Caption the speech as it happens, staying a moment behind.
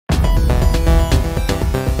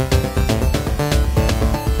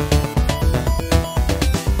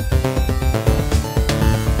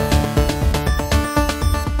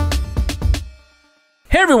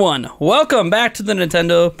everyone, welcome back to the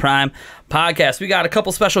Nintendo Prime Podcast. We got a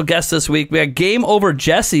couple special guests this week. We got Game Over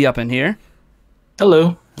Jesse up in here.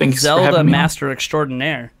 Hello. Thanks Zelda for having me Master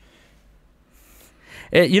Extraordinaire.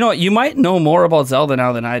 You know what? You might know more about Zelda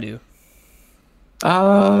now than I do.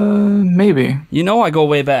 Maybe. You know I go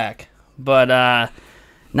way back, but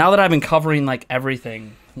now that I've been covering like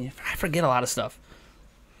everything, I forget a lot of stuff.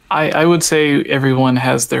 I would say everyone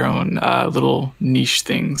has their own little niche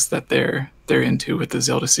things that they're into with the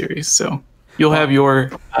Zelda series. So you'll have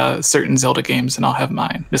your certain Zelda games, and I'll have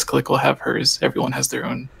mine. Missclick will have hers. Everyone has their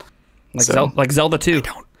own. Like Zelda 2.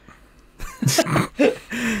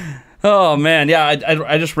 Oh man, yeah.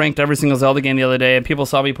 I just ranked every single Zelda game the other day, and people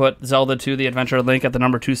saw me put Zelda 2: The Adventure of Link at the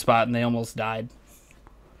number 2 spot, and they almost died.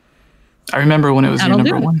 I remember when it was your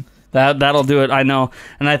number 1. That'll do it. I know,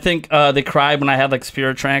 and I think they cried when I had like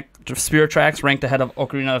Spirit Tracks ranked ahead of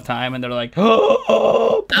Ocarina of Time, and they're like,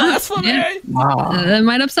 "Oh, blasphemy!" Yeah. Wow. That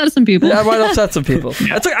might upset some people. Yeah, it might upset some people.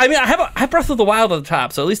 That's okay. I mean, I have Breath of the Wild at the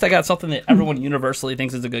top, so at least I got something that everyone universally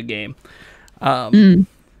thinks is a good game.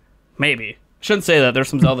 Maybe shouldn't say that. There's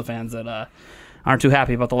some Zelda fans that aren't too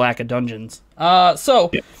happy about the lack of dungeons.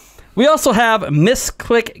 We also have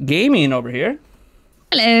Missclick Gaming over here.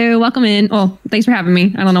 Hello, welcome in. Oh, thanks for having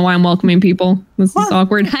me. I don't know why I'm welcoming people. This is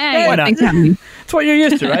awkward. Hey, thanks for having me. That's what you're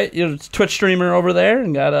used to, right? You're a Twitch streamer over there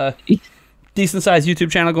and got a decent-sized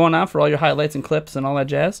YouTube channel going on for all your highlights and clips and all that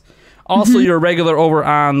jazz. Also, you're a regular over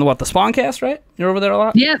on, the Spawncast, right? You're over there a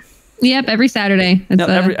lot? Yep, every Saturday.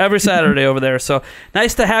 Every Saturday over there. So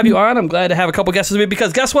nice to have you on. I'm glad to have a couple guests with me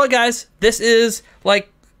because guess what, guys? This is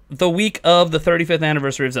like the week of the 35th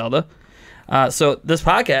anniversary of Zelda. So this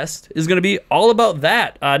podcast is going to be all about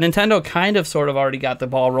that. Nintendo kind of sort of already got the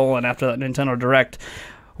ball rolling after that Nintendo Direct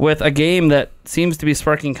with a game that seems to be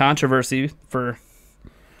sparking controversy for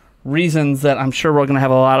reasons that I'm sure we're going to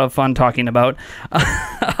have a lot of fun talking about.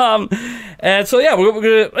 And so, yeah, we're going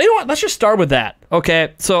to... You know what? Let's just start with that.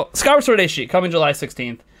 Okay, so Skyward Sword HD coming July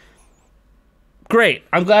 16th. Great.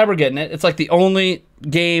 I'm glad we're getting it. It's like the only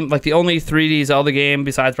game, like the only 3D Zelda game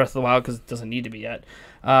besides Breath of the Wild, because it doesn't need to be yet,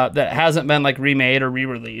 that hasn't been like remade or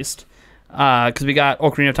re-released. Because we got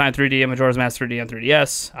Ocarina of Time 3D and Majora's Mask 3D on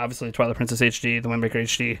 3DS, obviously Twilight Princess HD, The Wind Waker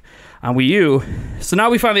HD on Wii U. So now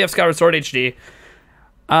we finally have Skyward Sword HD.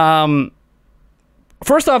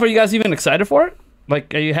 First off, are you guys even excited for it?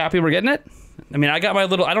 Like, are you happy we're getting it? I mean, I got my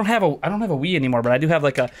little... I don't have a Wii anymore, but I do have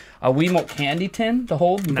like a Wiimote candy tin to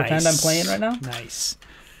hold and pretend I'm playing right now. Nice.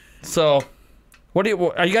 So, are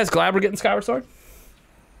you guys glad we're getting Skyward Sword?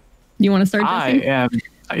 You want to start? I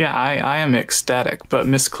am ecstatic. But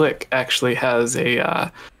Missclick actually has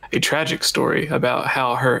a tragic story about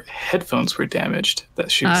how her headphones were damaged.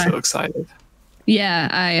 That she was so excited.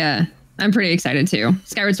 Yeah, I'm pretty excited too.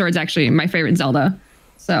 Skyward Sword's actually my favorite Zelda.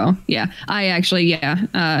 So yeah, I actually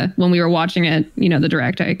when we were watching it, the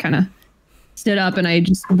Direct, I kind of stood up and I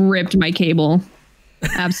just ripped my cable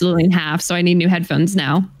absolutely in half. So I need new headphones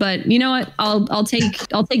now. But you know what? I'll take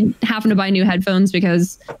having to buy new headphones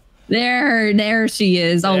because there she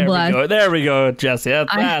is. There we go, Jesse.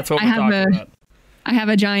 That's what we're talking about. I have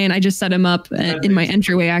a giant. I just set him up in my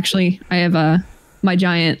entryway. Actually, I have my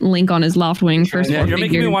giant Link on his Loftwing first. Yeah, you're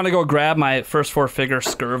making me want to go grab my first 4-figure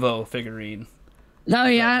Skirvo figurine. Oh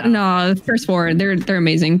yeah, no, first 4, they're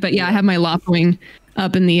amazing. But yeah, I have my Loftwing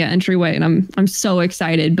up in the entryway, and I'm so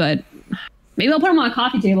excited. But maybe I'll put him on a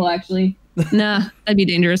coffee table. Actually, nah, that'd be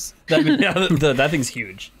dangerous. That thing's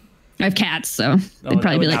huge. I have cats, so they'd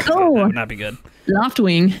probably be like, that would not be good.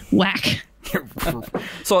 Loftwing, whack.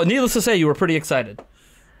 So, needless to say, you were pretty excited.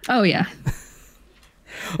 Oh yeah.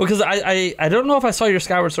 Well, because I don't know if I saw your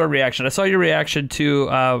Skyward Sword reaction. I saw your reaction to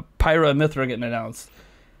Pyra and Mithra getting announced,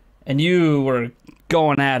 and you were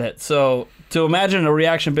going at it. So to imagine a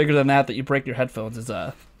reaction bigger than that you break your headphones is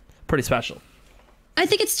pretty special. I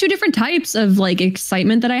think it's two different types of like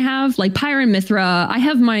excitement that I have. Like Pyra and Mithra, I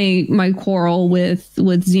have my quarrel with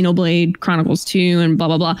Xenoblade Chronicles 2 and blah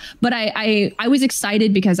blah blah. But I was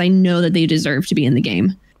excited because I know that they deserve to be in the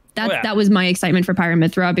game. That was my excitement for Pyra and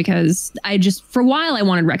Mithra because for a while I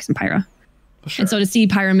wanted Rex and Pyra. Sure. And so to see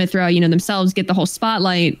Pyra and Mithra, themselves get the whole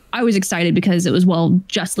spotlight, I was excited because it was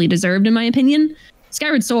justly deserved in my opinion.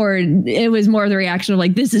 Skyward Sword, it was more of the reaction of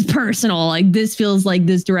like, this is personal. Like this feels like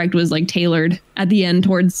this Direct was like tailored at the end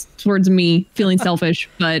towards me feeling selfish.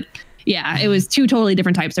 But yeah, it was two totally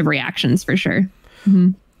different types of reactions for sure.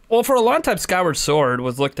 Mm-hmm. Well, for a long time, Skyward Sword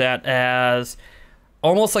was looked at as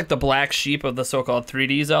almost like the black sheep of the so-called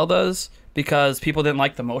 3D Zeldas because people didn't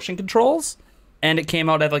like the motion controls, and it came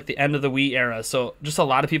out at like the end of the Wii era, so just a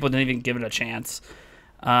lot of people didn't even give it a chance.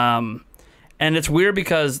 And it's weird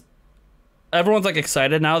because everyone's like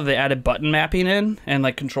excited now that they added button mapping in and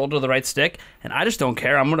like control to the right stick, and I just don't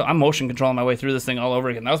care. I'm motion controlling my way through this thing all over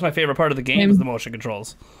again. That was my favorite part of the game, was the motion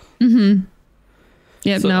controls.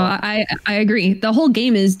 Yeah, so, no, I agree. The whole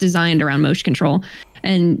game is designed around motion control.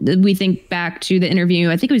 And we think back to the interview,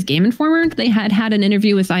 I think it was Game Informer. They had an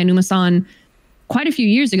interview with Aonuma-san quite a few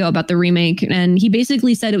years ago about the remake, and he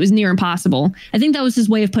basically said it was near impossible. I think that was his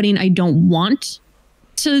way of putting, I don't want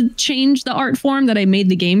to change the art form that I made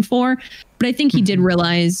the game for. But I think he did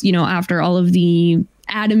realize, you know, after all of the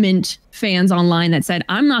adamant fans online that said,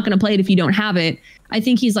 I'm not going to play it if you don't have it, I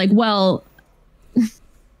think he's like, well,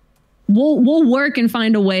 we'll work and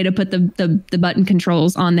find a way to put the button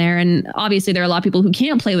controls on there. And obviously there are a lot of people who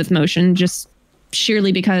can't play with motion just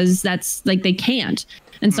sheerly because that's like they can't.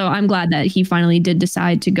 And so I'm glad that he finally did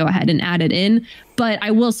decide to go ahead and add it in. But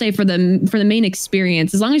I will say for the main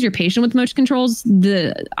experience, as long as you're patient with motion controls,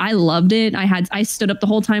 I loved it. I stood up the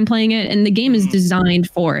whole time playing it, and the game is designed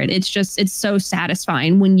for it. It's so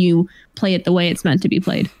satisfying when you play it the way it's meant to be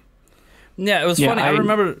played. Yeah, it was funny. I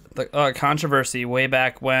remember the controversy way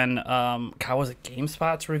back when, was it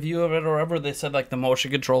GameSpot's review of it or whatever? They said like the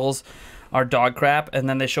motion controls are dog crap, and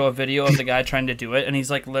then they show a video of the guy trying to do it, and he's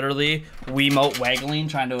like literally Wiimote waggling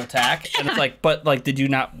trying to attack, and it's like, but like, did you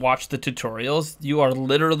not watch the tutorials? You are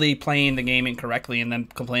literally playing the game incorrectly and then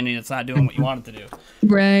complaining it's not doing what you want it to do.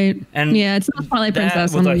 Right. And yeah, it's not Twilight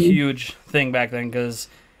Princess. That was a huge thing back then, because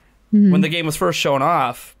when the game was first shown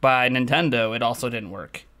off by Nintendo, it also didn't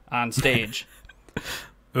work on stage.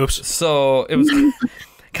 Oops. So it was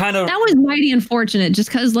kind of... That was mighty unfortunate, just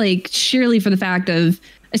because, like, sheerly for the fact of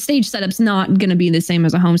a stage setup's not going to be the same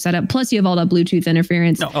as a home setup. Plus, you have all that Bluetooth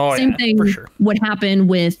interference. Same thing for sure. What happened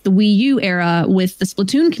with the Wii U era with the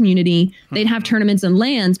Splatoon community. They'd have tournaments and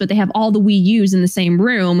LANs, but they have all the Wii U's in the same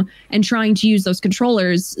room, and trying to use those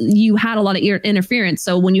controllers, you had a lot of interference.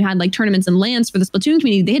 So when you had like tournaments and LANs for the Splatoon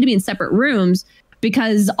community, they had to be in separate rooms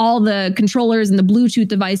because all the controllers and the Bluetooth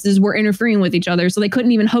devices were interfering with each other. So they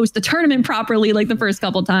couldn't even host the tournament properly like the first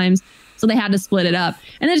couple times. So they had to split it up.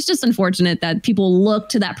 And it's just unfortunate that people look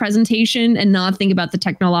to that presentation and not think about the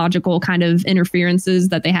technological kind of interferences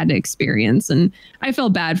that they had to experience. And I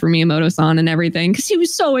felt bad for Miyamoto-san and everything, because he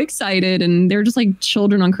was so excited, and they were just like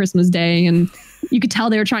children on Christmas Day. And you could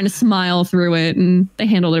tell they were trying to smile through it, and they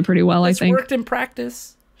handled it pretty well, I think. It's worked in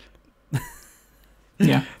practice.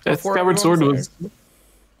 Yeah, Skyward Sword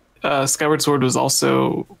was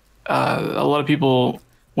also a lot of people,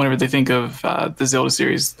 whenever they think of the Zelda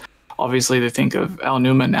series, obviously they think of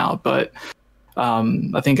Aonuma now, but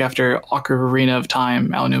I think after Ocarina of Time,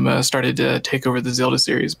 Aonuma started to take over the Zelda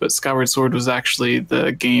series, but Skyward Sword was actually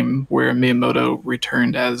the game where Miyamoto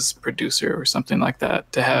returned as producer or something like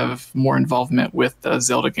that to have more involvement with the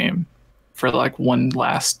Zelda game for like one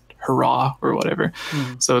last hurrah or whatever.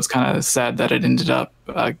 So it's kind of sad that it ended up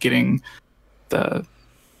getting the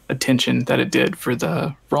attention that it did for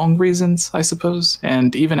the wrong reasons, I suppose.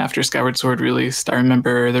 And even after Skyward Sword released, I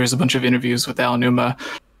remember there was a bunch of interviews with Aonuma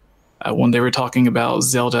when they were talking about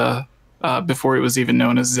Zelda before it was even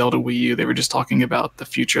known as Zelda Wii U. They were just talking about the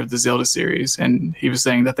future of the Zelda series, and he was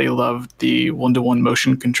saying that they loved the one-to-one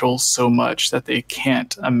motion control so much that they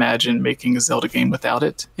can't imagine making a Zelda game without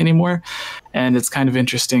it anymore. And it's kind of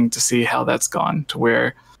interesting to see how that's gone, to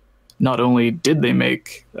where not only did they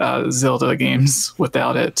make Zelda games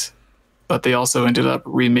without it, but they also ended up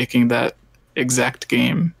remaking that exact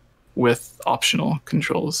game with optional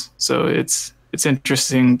controls. So it's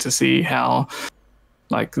interesting to see how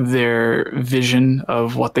like their vision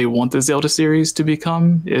of what they want the Zelda series to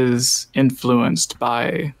become is influenced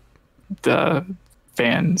by the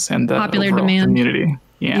fans and the popular overall demand community.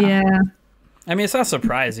 Yeah. I mean, it's not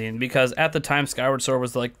surprising, because at the time Skyward Sword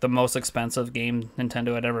was like the most expensive game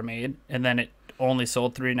Nintendo had ever made, and then it only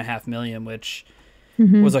sold 3.5 million, which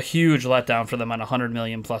was a huge letdown for them on a 100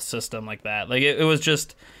 million plus system like that. Like it was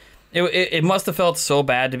just, it must have felt so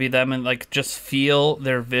bad to be them and like just feel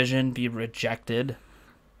their vision be rejected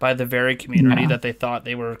by the very community that they thought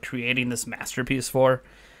they were creating this masterpiece for.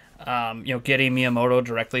 Getting Miyamoto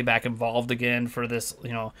directly back involved again for this,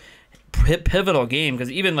 pivotal game,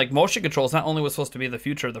 because even like motion controls not only was supposed to be the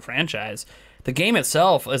future of the franchise, the game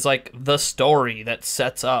itself is like the story that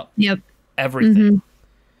sets up everything.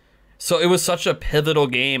 So it was such a pivotal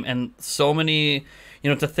game, and so many,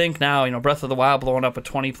 to think now, Breath of the Wild blowing up with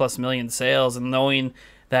 20 plus million sales, and knowing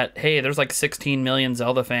that, hey, there's like 16 million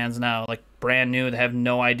Zelda fans now, like brand new, that have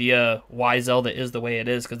no idea why Zelda is the way it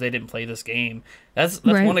is because they didn't play this game. That's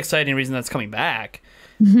right. One exciting reason that's coming back.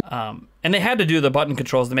 And they had to do the button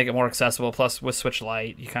controls to make it more accessible. Plus, with Switch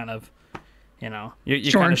Lite, you kind of, You know,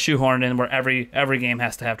 you Sure. kind of shoehorn in where every game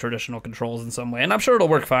has to have traditional controls in some way, and I'm sure it'll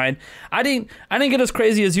work fine. I didn't get as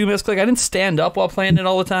crazy as you, Missclick. I didn't stand up while playing it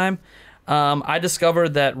all the time. I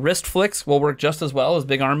discovered that wrist flicks will work just as well as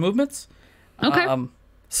big arm movements. Okay.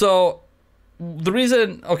 So the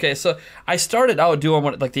reason, so I started out doing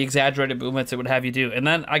what like the exaggerated movements it would have you do, and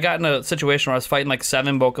then I got in a situation where I was fighting like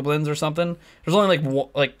 7 bokoblins or something. There's only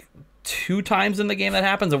like 2 times in the game that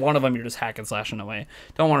happens, and one of them you're just hack and slashing away.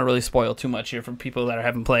 Don't want to really spoil too much here for people that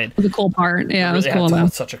haven't played. The cool part, yeah, it was cool.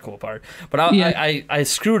 That's such a cool part. But I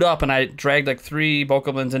screwed up and I dragged like 3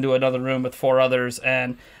 bokoblins into another room with 4 others,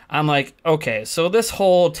 and I'm like, okay, so this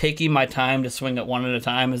whole taking my time to swing it one at a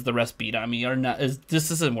time as the rest beat on me or not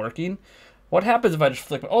this isn't working. What happens if I just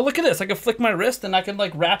flick? Oh, look at this! I can flick my wrist and I can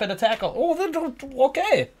like rapid attack. Oh,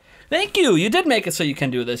 okay. Thank you. You did make it so you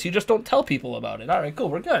can do this. You just don't tell people about it. All right, cool.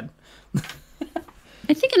 We're good.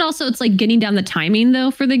 I think it's like getting down the timing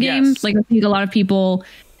though for the game. Yes. Like I think a lot of people,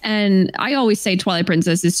 and I always say Twilight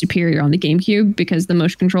Princess is superior on the GameCube because the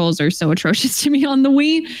motion controls are so atrocious to me on the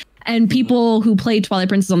Wii. And people who played Twilight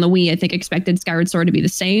Princess on the Wii, I think, expected Skyward Sword to be the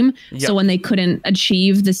same. Yep. So when they couldn't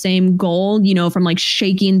achieve the same goal, from like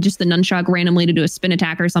shaking just the nunchuck randomly to do a spin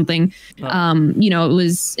attack or something,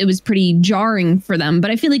 it was pretty jarring for them.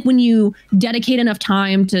 But I feel like when you dedicate enough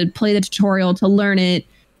time to play the tutorial, to learn it,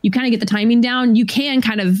 you kind of get the timing down. You can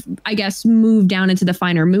kind of, I guess, move down into the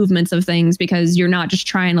finer movements of things because you're not just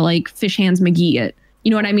trying to like fish hands McGee it. You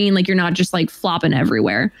know what I mean? Like you're not just like flopping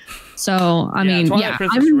everywhere. So, I mean, Twilight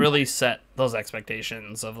Princess really set those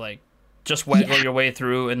expectations of like just wiggle your way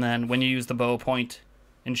through, and then when you use the bow, point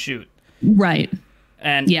and shoot. Right.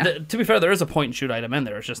 And to be fair, there is a point and shoot item in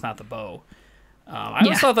there. It's just not the bow. I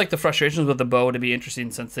always thought like the frustrations with the bow to be interesting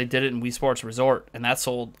since they did it in Wii Sports Resort, and that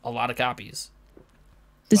sold a lot of copies.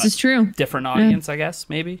 This is true. Different audience, I guess,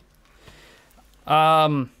 maybe.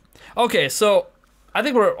 Okay, so I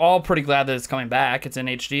think we're all pretty glad that it's coming back. It's in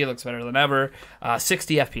HD. It looks better than ever.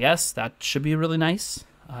 60 FPS. That should be really nice.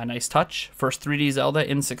 Nice touch. First 3D Zelda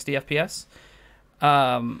in 60 FPS.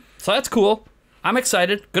 So that's cool. I'm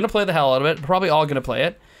excited. Gonna play the hell out of it. Probably all gonna play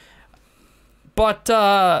it. But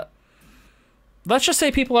let's just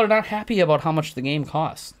say people are not happy about how much the game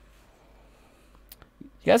costs.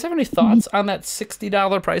 You guys have any thoughts on that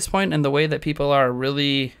 $60 price point and the way that people are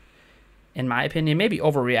really, in my opinion, maybe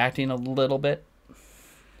overreacting a little bit?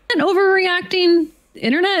 And overreacting,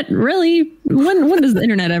 internet, really? When does the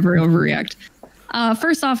internet ever overreact?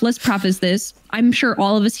 First off, let's preface this. I'm sure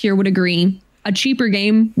all of us here would agree. A cheaper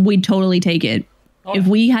game, we'd totally take it. Oh, if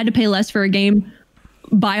we had to pay less for a game,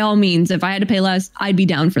 by all means, if I had to pay less, I'd be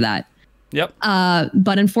down for that. Yep.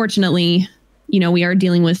 But unfortunately, we are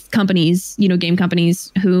dealing with companies, game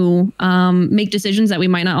companies who make decisions that we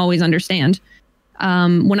might not always understand.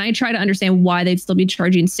 When I try to understand why they'd still be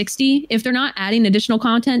charging $60, if they're not adding additional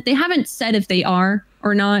content, they haven't said if they are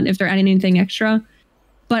or not, if they're adding anything extra.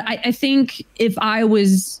 But I think if I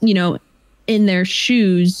was, in their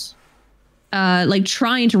shoes, like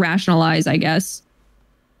trying to rationalize, I guess,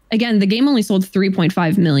 again, the game only sold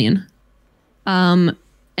 3.5 million.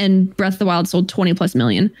 And Breath of the Wild sold 20 plus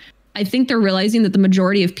million. I think they're realizing that the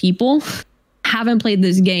majority of people haven't played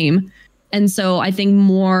this game. And so I think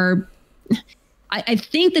I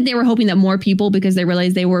think that they were hoping that more people, because they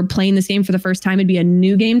realized they were playing this game for the first time, it'd be a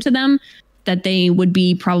new game to them, that they would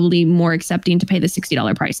be probably more accepting to pay the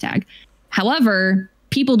 $60 price tag. However,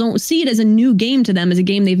 people don't see it as a new game to them, as a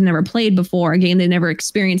game they've never played before, a game they've never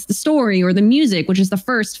experienced the story or the music, which is the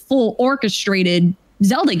first full orchestrated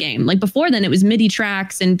Zelda game. Like before then, it was MIDI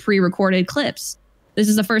tracks and pre-recorded clips. This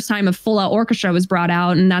is the first time a full-out orchestra was brought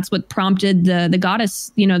out, and that's what prompted the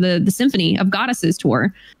Goddess, the Symphony of Goddesses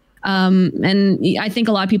tour. And I think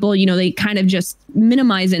a lot of people, they kind of just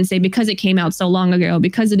minimize it and say, because it came out so long ago,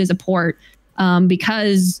 because it is a port,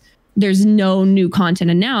 because there's no new content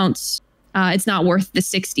announced, it's not worth the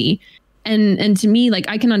 60. And to me, like,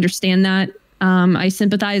 I can understand that. I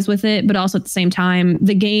sympathize with it, but also at the same time,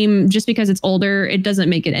 the game, just because it's older, it doesn't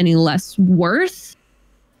make it any less worth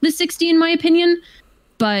the 60, in my opinion.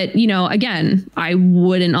 But, again, I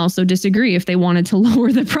wouldn't also disagree if they wanted to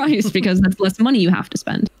lower the price, because that's less money you have to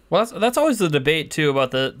spend. Well, that's always the debate, too,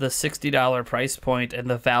 about the $60 price point and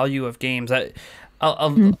the value of games.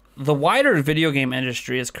 The wider video game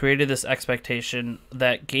industry has created this expectation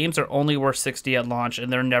that games are only worth $60 at launch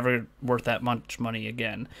and they're never worth that much money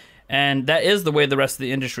again. And that is the way the rest of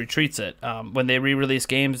the industry treats it. When they re-release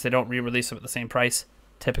games, they don't re-release them at the same price,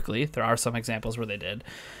 typically. There are some examples where they did.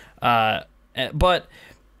 But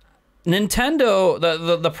Nintendo,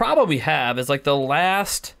 the problem we have is like the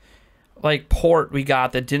last like port we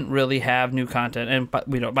got that didn't really have new content, and but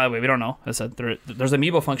we don't. By the way, we don't know. I said there's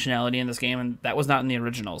amiibo functionality in this game, and that was not in the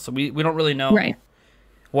original, so we don't really know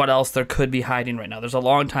what else there could be hiding right now. There's a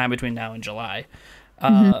long time between now and July,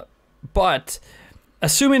 but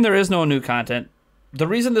assuming there is no new content, the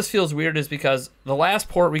reason this feels weird is because the last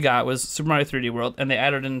port we got was Super Mario 3D World, and they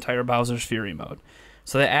added an entire Bowser's Fury mode.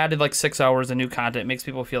 So they added like 6 hours of new content. It makes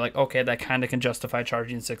people feel like, okay, that kind of can justify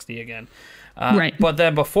charging $60 again. But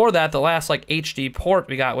then before that, the last like HD port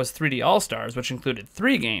we got was 3D All-Stars, which included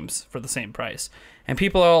 3 games for the same price. And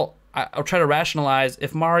people I'll try to rationalize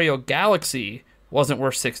if Mario Galaxy wasn't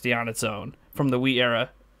worth $60 on its own from the Wii era,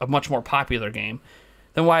 a much more popular game,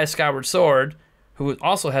 then why is Skyward Sword, who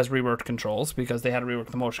also has reworked controls because they had to rework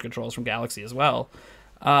the motion controls from Galaxy as well,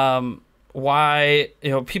 why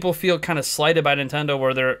people feel kind of slighted by Nintendo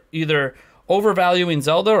where they're either overvaluing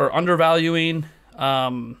Zelda or undervaluing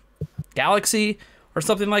Galaxy or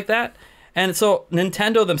something like that. And so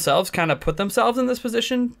Nintendo themselves kind of put themselves in this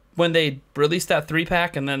position when they released that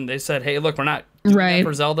 3-pack, and then they said, hey, look, we're not doing that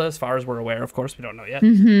for Zelda as far as we're aware. Of course, we don't know yet.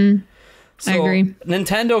 So I agree.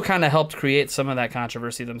 Nintendo kind of helped create some of that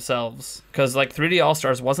controversy themselves because like 3D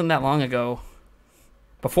All-Stars wasn't that long ago.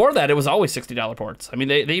 Before that, it was always $60 ports. I mean,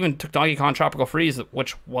 they even took Donkey Kong Tropical Freeze,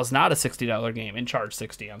 which was not a $60 game, and charged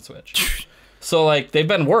 $60 on Switch. So, like, they've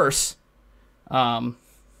been worse. And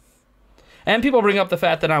people bring up the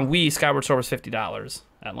fact that on Wii, Skyward Sword was $50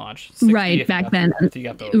 at launch. Right, back then. If you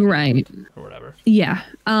got the or whatever. Yeah.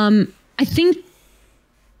 I think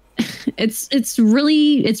it's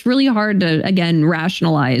really hard to, again,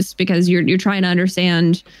 rationalize because you're trying to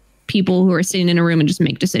understand people who are sitting in a room and just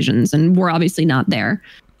make decisions, and we're obviously not there.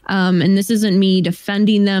 And this isn't me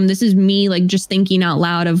defending them. This is me like just thinking out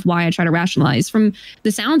loud of why I try to rationalize. From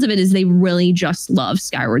the sounds of it is they really just love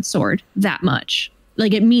Skyward Sword that much.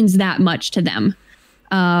 Like it means that much to them.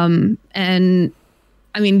 And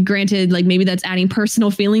I mean, granted, like maybe that's adding personal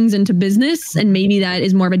feelings into business, and maybe that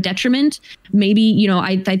is more of a detriment. Maybe,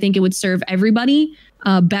 I think it would serve everybody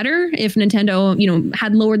better if Nintendo,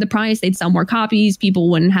 had lowered the price. They'd sell more copies. People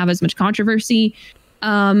wouldn't have as much controversy.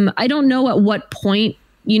 I don't know at what point,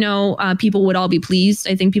 people would all be pleased.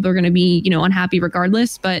 I think people are going to be, unhappy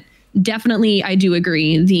regardless. But definitely, I do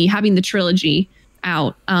agree. Having the trilogy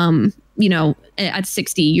out, at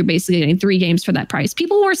 60, you're basically getting 3 games for that price.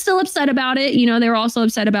 People were still upset about it. They were also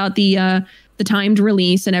upset about the timed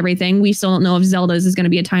release and everything. We still don't know if Zelda's is going to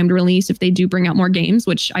be a timed release if they do bring out more games,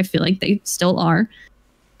 which I feel like they still are.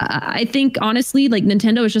 I think honestly, like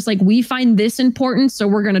Nintendo is just like, we find this important, so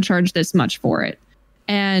we're going to charge this much for it.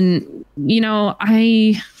 And,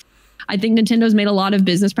 I think Nintendo's made a lot of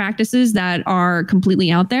business practices that are completely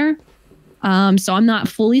out there. So I'm not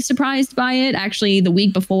fully surprised by it. Actually, the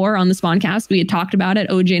week before on the Spawncast, we had talked about it.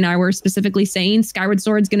 OJ and I were specifically saying Skyward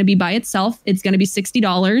Sword is going to be by itself. It's going to be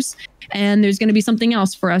 $60, and there's going to be something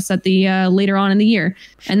else for us at the later on in the year.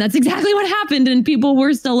 And that's exactly what happened, and people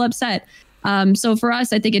were still upset. So for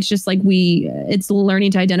us, I think it's just like it's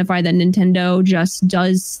learning to identify that Nintendo just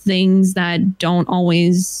does things that don't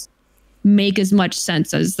always make as much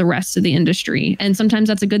sense as the rest of the industry. And sometimes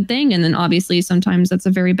that's a good thing. And then obviously sometimes that's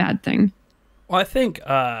a very bad thing. Well, I think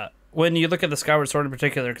when you look at the Skyward Sword in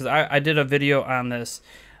particular, because I did a video on this,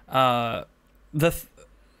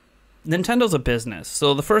 Nintendo's a business.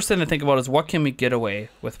 So the first thing to think about is what can we get away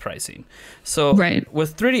with pricing? So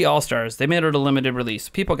with 3D All-Stars, they made it a limited release.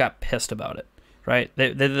 People got pissed about it, right?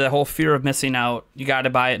 They did the whole fear of missing out. You got to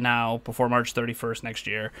buy it now before March 31st next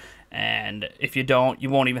year. And if you don't, you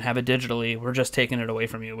won't even have it digitally. We're just taking it away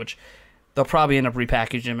from you, which they'll probably end up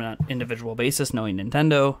repackaging them on an individual basis, knowing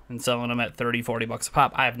Nintendo, and selling them at $30-$40 a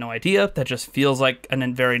pop. I have no idea. That just feels like a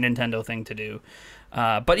very Nintendo thing to do.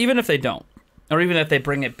 But even if they don't, or even if they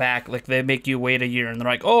bring it back, like they make you wait a year and they're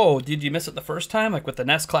like, oh, did you miss it the first time? Like with the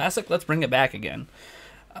NES Classic, let's bring it back again.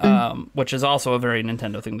 Which is also a very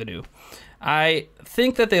Nintendo thing to do. I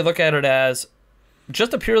think that they look at it as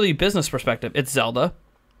just a purely business perspective. It's Zelda.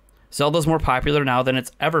 Zelda's more popular now than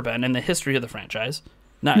it's ever been in the history of the franchise.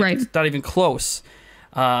 It's not even close.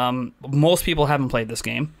 Most people haven't played this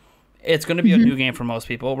game. It's going to be a new game for most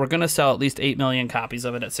people. We're going to sell at least 8 million copies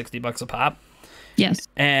of it at $60 a pop. Yes.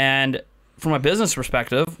 And from a business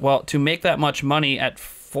perspective, well, to make that much money at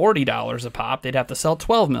 $40 a pop, they'd have to sell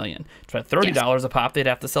 12 million. At $30 a pop, they'd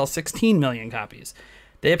have to sell 16 million copies.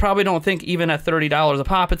 They probably don't think even at $30 a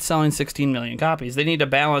pop, it's selling 16 million copies. They need to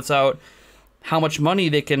balance out how much money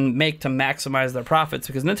they can make to maximize their profits,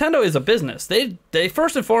 because Nintendo is a business. They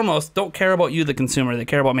first and foremost don't care about you, the consumer. They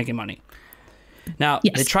care about making money. Now,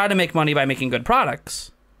 they try to make money by making good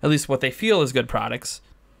products, at least what they feel is good products.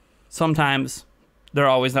 Sometimes they're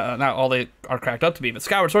always not all they are cracked up to be. But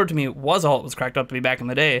Skyward Sword to me was all it was cracked up to be back in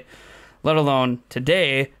the day, let alone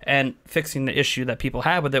today, and fixing the issue that people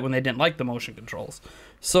had with it when they didn't like the motion controls.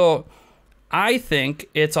 So I think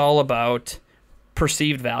it's all about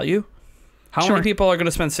perceived value. How many people are going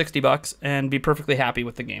to spend $60 and be perfectly happy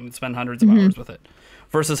with the game and spend hundreds of hours with it,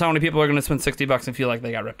 versus how many people are going to spend $60 and feel like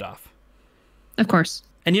they got ripped off? Of course.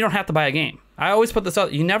 And you don't have to buy a game. I always put this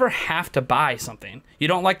out. You never have to buy something. You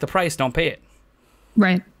don't like the price, don't pay it.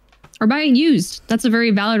 Right. Or buy it used. That's a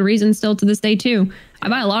very valid reason still to this day, too. I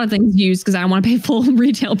buy a lot of things used because I don't want to pay full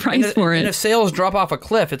retail price for it. And if sales drop off a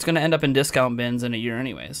cliff, it's going to end up in discount bins in a year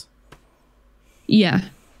anyways. Yeah,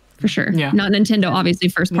 for sure. Yeah. Not Nintendo, obviously.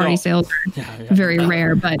 First-party sales are very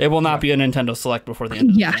rare, but... It will not be a Nintendo Select before the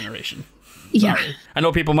end of the generation. Yeah. Sorry. I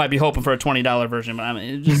know people might be hoping for a $20 version, but I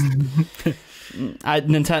mean, it just...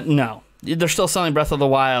 Nintendo, no. They're still selling Breath of the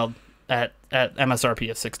Wild at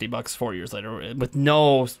MSRP of $60 4 years later, with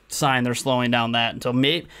no sign they're slowing down that until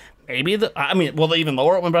maybe will they even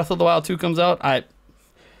lower it when Breath of the Wild 2 comes out?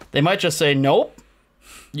 They might just say, nope.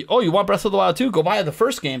 You want Breath of the Wild 2? Go buy the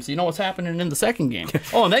first game so you know what's happening in the second game.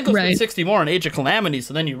 Oh, and then go spend 60 more on Age of Calamity,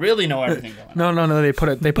 so then you really know everything going on. No.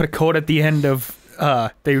 They put a code at the end of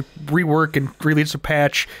they rework and release a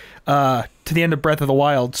patch to the end of Breath of the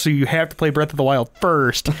Wild, so you have to play Breath of the Wild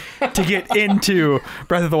first to get into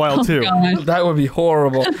Breath of the Wild 2. God. That would be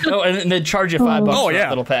horrible. Oh, and they'd charge you $5 for that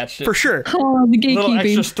little patch. For sure. Oh, the gatekeeping. Little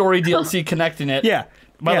extra story DLC connecting it. Yeah.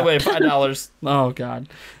 By the way, $5. Oh, God.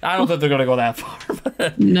 I don't think they're going to go that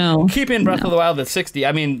far. No. Keeping Breath of the Wild at 60.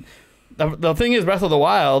 I mean, the thing is, Breath of the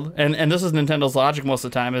Wild, and this is Nintendo's logic most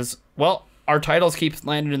of the time, is, well, our titles keep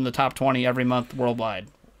landing in the top 20 every month worldwide.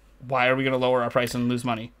 Why are we going to lower our price and lose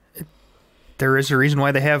money? There is a reason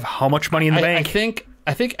why they have how much money in the bank.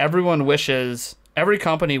 I think everyone wishes, every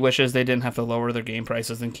company wishes they didn't have to lower their game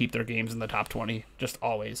prices and keep their games in the top 20, just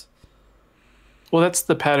always. Well, that's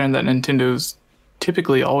the pattern that Nintendo's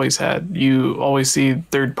typically always had. You always see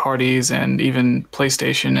third parties and even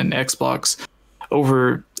PlayStation and Xbox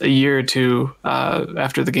over a year or two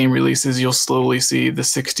after the game releases, you'll slowly see the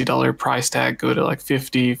 $60 price tag go to like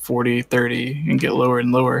 50, 40, 30 and get lower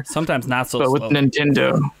and lower. Sometimes not so slow. But with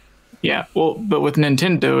Nintendo, but with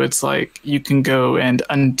Nintendo, it's like you can go and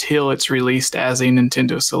until it's released as a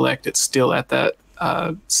Nintendo Select, it's still at that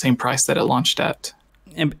same price that it launched at.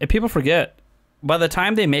 And people forget, by the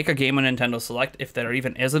time they make a game on Nintendo Select, if there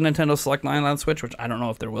even is a Nintendo Select line on Switch, which I don't know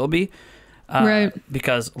if there will be, right?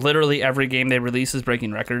 Because literally every game they release is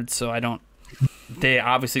breaking records. So they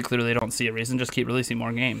obviously clearly don't see a reason. Just keep releasing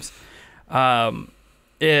more games. I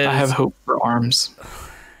have hope for ARMS.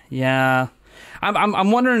 Yeah, I'm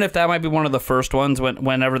wondering if that might be one of the first ones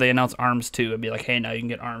whenever they announce ARMS 2, it'd be like, hey, now you can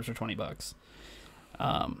get ARMS for $20.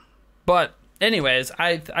 But anyways,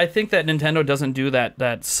 I think that Nintendo doesn't do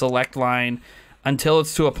that Select line until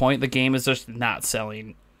it's to a point the game is just not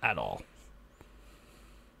selling at all.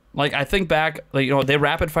 Like, I think back, they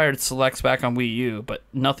rapid fired Selects back on Wii U, but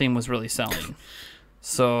nothing was really selling.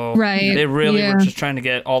 So they really were just trying to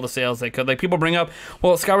get all the sales they could. Like, people bring up,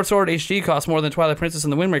 well, Skyward Sword HD costs more than Twilight Princess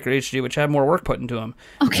and the Wind Waker HD, which had more work put into them.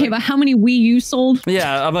 Okay, but how many Wii U sold?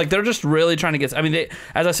 Yeah, I'm like, they're just really trying to get... I mean,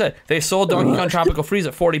 as I said, they sold Donkey Kong Tropical Freeze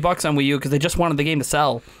at $40 on Wii U because they just wanted the game to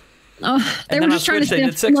sell. They were just trying to stay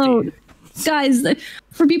afloat. Guys,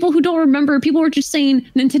 for people who don't remember, people were just saying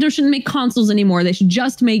Nintendo shouldn't make consoles anymore. They should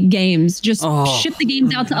just make games. Just ship the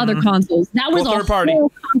games out to other consoles. That was a whole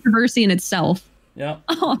controversy in itself. Yeah.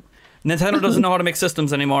 Nintendo doesn't know how to make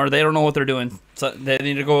systems anymore. They don't know what they're doing. So they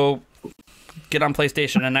need to go get on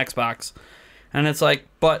PlayStation and Xbox. And it's like,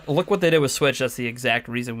 but look what they did with Switch. That's the exact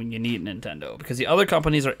reason when you need Nintendo. Because the other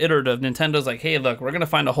companies are iterative. Nintendo's like, hey, look, we're going to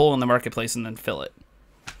find a hole in the marketplace and then fill it.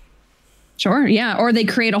 Sure, yeah. Or they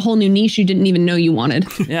create a whole new niche you didn't even know you wanted.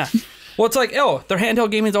 Yeah. Well, it's like, their handheld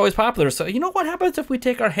gaming is always popular. So you know what happens if we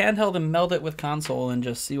take our handheld and meld it with console and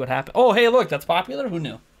just see what happens? Oh, hey, look, that's popular? Who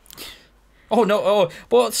knew? Oh, no. Oh,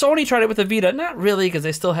 well, Sony tried it with the Vita. Not really, because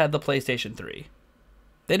they still had the PlayStation 3.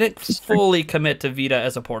 They didn't fully commit to Vita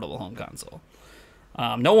as a portable home console.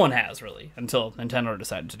 No one has, really, until Nintendo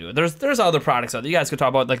decided to do it. There's other products out there. You guys could talk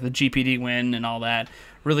about, like, the GPD Win and all that.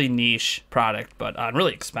 Really niche product, but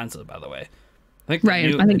really expensive, by the way. I think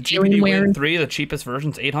I think GPD Win 3, the cheapest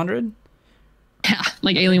version, is $800. Yeah,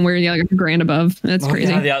 like Alienware, like $1,000 above. That's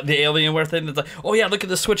crazy. Yeah, the Alienware thing. That's like, oh yeah, look at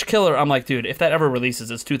the Switch Killer. I'm like, dude, if that ever releases,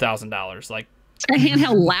 it's $2,000. Like, it's a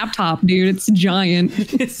handheld laptop, dude. It's giant.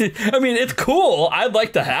 I mean, it's cool. I'd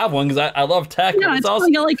like to have one because I love tech. Yeah, it's also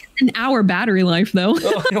got like an hour battery life, though.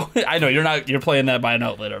 I know you're playing that by an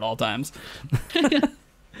outlet at all times.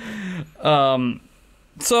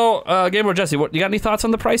 So, Game Boy Jesse, you got any thoughts on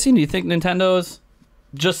the pricing? Do you think Nintendo's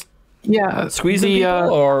just Yeah, squeezing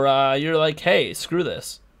people, or you're like, hey, screw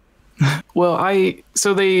this? Well,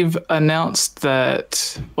 so they've announced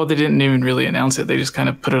that. Well, they didn't even really announce it. They just kind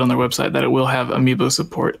of put it on their website that it will have amiibo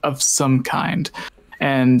support of some kind,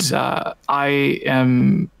 and I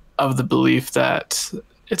am of the belief that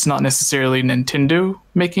it's not necessarily Nintendo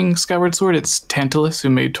making Skyward Sword. It's Tantalus who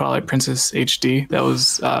made Twilight Princess HD. That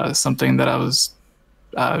was something that I was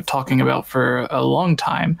talking about for a long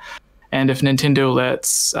time, and if Nintendo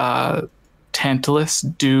lets Tantalus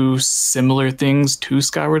do similar things to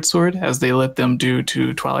Skyward Sword as they let them do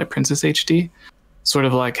to Twilight Princess HD. Sort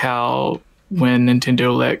of like how when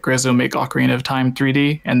Nintendo let Grezzo make Ocarina of Time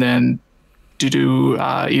 3D and then do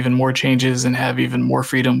even more changes and have even more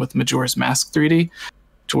freedom with Majora's Mask 3D,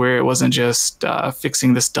 to where it wasn't just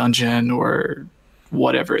fixing this dungeon or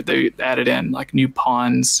whatever. They added in like new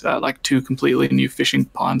ponds, like 2 completely new fishing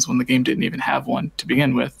ponds when the game didn't even have one to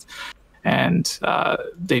begin with. And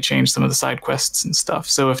they changed some of the side quests and stuff.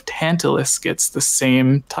 So if Tantalus gets the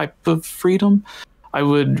same type of freedom, I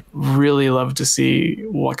would really love to see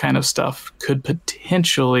what kind of stuff could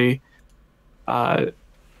potentially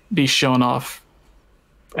be shown off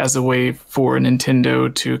as a way for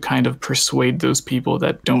Nintendo to kind of persuade those people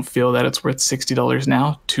that don't feel that it's worth $60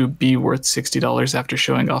 now to be worth $60 after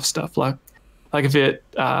showing off stuff. Like if it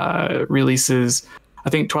releases,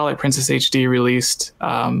 I think Twilight Princess HD released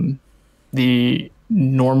the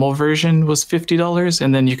normal version was $50,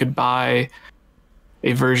 and then you could buy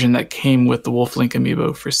a version that came with the Wolf Link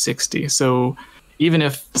amiibo for $60. So even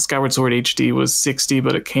if Skyward Sword HD was $60,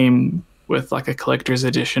 but it came with like a collector's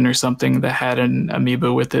edition or something that had an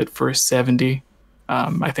amiibo with it for $70,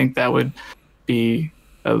 I think that would be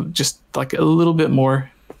just like a little bit more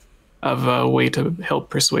of a way to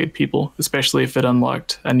help persuade people, especially if it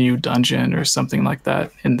unlocked a new dungeon or something like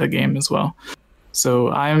that in the game as well.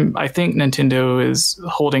 So I think Nintendo is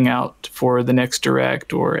holding out for the next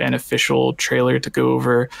Direct or an official trailer to go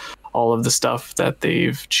over all of the stuff that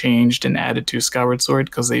they've changed and added to Skyward Sword,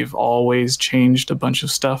 because they've always changed a bunch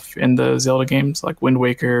of stuff in the Zelda games, like Wind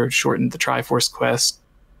Waker shortened the Triforce quest,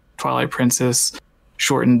 Twilight Princess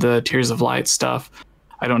shortened the Tears of Light stuff.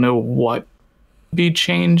 I don't know what be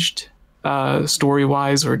changed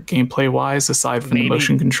story-wise or gameplay-wise aside from the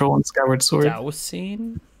motion control in Skyward Sword.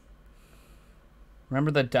 Dowsing? Remember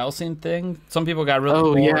the dowsing thing? Some people got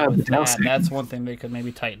really bored with that. That's one thing they could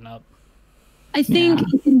maybe tighten up. I think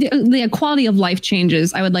the quality of life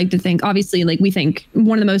changes. I would like to think, obviously, like we think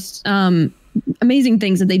one of the most amazing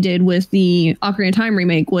things that they did with the Ocarina of Time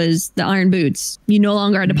remake was the iron boots. You no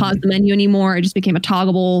longer had to pause the menu anymore. It just became a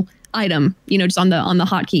toggleable item, just on the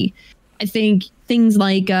hotkey. I think things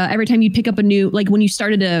like every time you pick up a new, like when you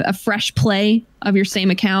started a fresh play of your same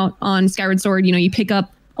account on Skyward Sword, you pick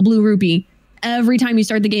up a blue rupee. Every time you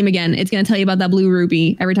start the game again, it's going to tell you about that blue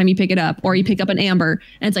rupee every time you pick it up, or you pick up an amber.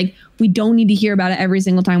 And it's like, we don't need to hear about it every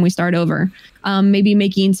single time we start over. Maybe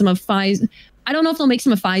making some of Fi's, I don't know if they'll make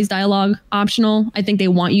some of Fi's dialogue optional. I think they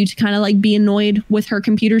want you to kind of like be annoyed with her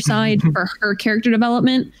computer side for her character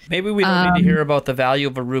development. Maybe we don't need to hear about the value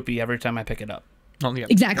of a rupee every time I pick it up. Oh, yeah.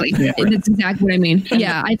 Exactly. Yeah. That's exactly what I mean.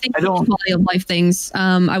 Yeah, I think quality of life things.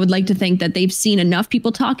 I would like to think that they've seen enough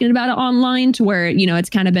people talking about it online to where, it's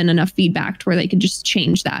kind of been enough feedback to where they could just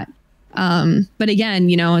change that. But again,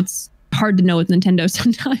 it's hard to know with Nintendo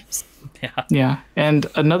sometimes. Yeah. And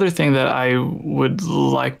another thing that I would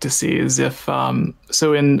like to see is if, when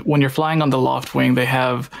you're flying on the Loft Wing, they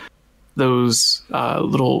have those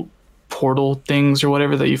little portal things or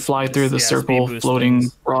whatever that you fly through the circle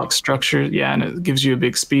floating rock structure. Yeah, and it gives you a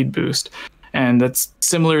big speed boost. And that's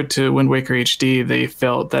similar to Wind Waker HD. They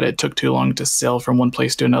felt that it took too long to sail from one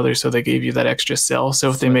place to another, so they gave you that extra sail. So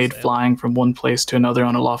if they made flying from one place to another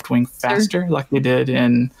on a Loft Wing faster, like they did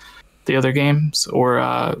in the other games,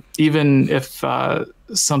 or even if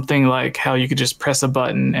something like how you could just press a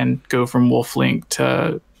button and go from Wolf Link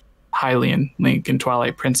to Hylian Link in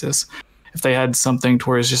Twilight Princess, if they had something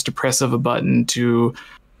towards just a press of a button to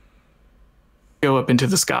go up into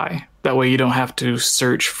the sky. That way you don't have to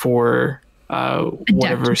search for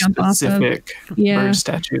whatever specific bird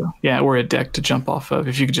statue. Yeah, or a deck to jump off of.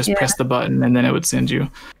 If you could just press the button and then it would send you.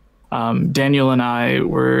 Daniel and I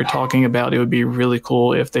were talking about it would be really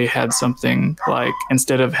cool if they had something like,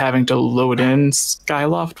 instead of having to load in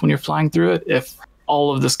Skyloft when you're flying through it, if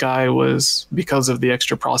all of the sky was, because of the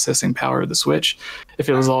extra processing power of the Switch, if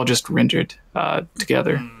it was all just rendered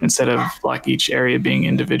together instead of like each area being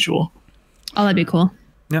individual. Oh, that'd be cool.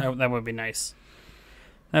 Yeah, that would be nice.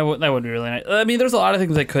 That would be really nice. I mean, there's a lot of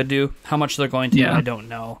things they could do. How much they're going to, I don't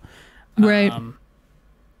know. Right.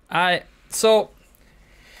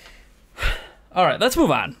 All right, let's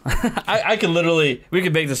move on. I could literally, we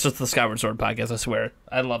could make this just the Skyward Sword podcast. I swear,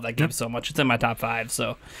 I love that game so much. It's in my top 5.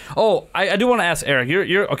 So, I do want to ask Eric.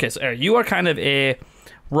 You're okay. So Eric, you are kind of a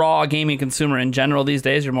raw gaming consumer in general these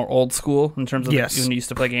days. You're more old school in terms of when you used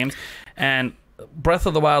to play games. And Breath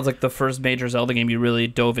of the Wild is like the first major Zelda game you really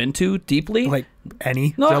dove into deeply. Like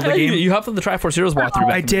any Zelda game. You helped with the Triforce Heroes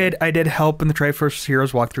walkthrough. I did help in the Triforce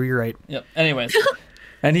Heroes walkthrough. You're right. Yep. Anyways,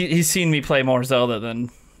 and he's seen me play more Zelda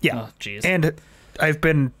than. Yeah. Oh, jeez. And I've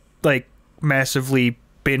been like massively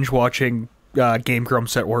binge watching Game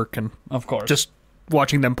Grumps at work, and of course, just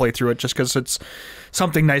watching them play through it, just because it's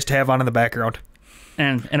something nice to have on in the background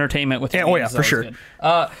and entertainment with. Yeah, for sure.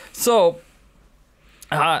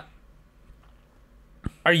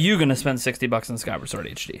 Are you going to spend $60 on Skyward Sword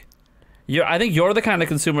HD? I think you're the kind of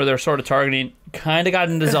consumer they're sort of targeting. Kind of got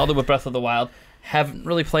into Zelda with Breath of the Wild. Haven't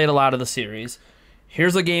really played a lot of the series.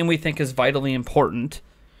 Here's a game we think is vitally important.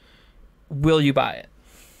 Will you buy it?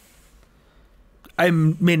 I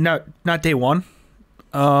mean, not day one.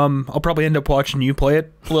 I'll probably end up watching you play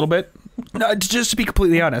it a little bit. No, just to be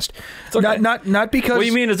completely honest. Okay. Not because. What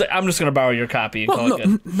you mean is I'm just going to borrow your copy. And call it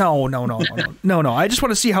good. No. I just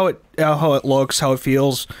want to see how it looks, how it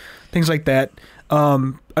feels, things like that.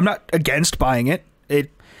 I'm not against buying it.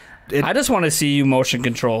 I just want to see you motion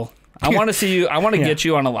control. I want to see you. I want to get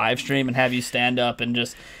you on a live stream and have you stand up and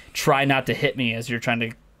just try not to hit me as you're trying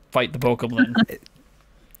to fight the Bokoblin.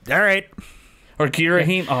 All right. Or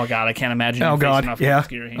Girahim. Oh God, I can't imagine. Oh God, yeah.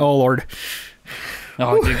 Oh Lord.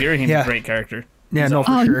 Oh, dude, Girahim's a great character. Yeah, no,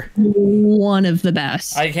 for sure. One of the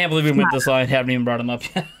best. I can't believe we went this long. Haven't even brought him up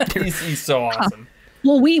yet. he's so awesome.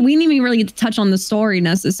 Well, we didn't even really get to touch on the story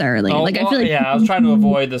necessarily. I feel like I was trying to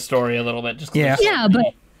avoid the story a little bit. Just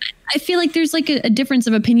but I feel like there's like a difference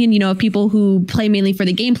of opinion, of people who play mainly for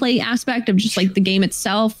the gameplay aspect of just like the game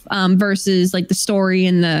itself versus like the story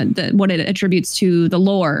and the what it attributes to the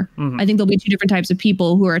lore. Mm-hmm. I think there'll be two different types of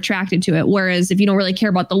people who are attracted to it. Whereas if you don't really care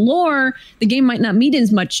about the lore, the game might not mean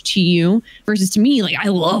as much to you versus to me. Like I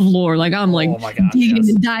love lore. Like I'm digging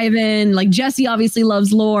and diving. Like Jesse obviously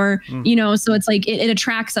loves lore, so it's like it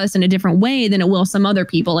attracts us in a different way than it will some other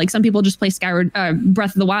people. Like some people just play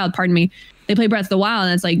Breath of the Wild, pardon me. They play Breath of the Wild,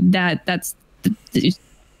 and it's like that's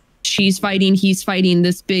she's fighting, he's fighting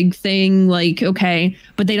this big thing, like, okay,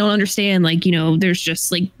 but they don't understand, like, there's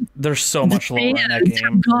just like there's so much lore in that game.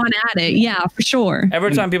 Have gone at it, yeah, for sure.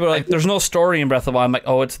 Every time people are like, there's no story in Breath of the Wild, I'm like,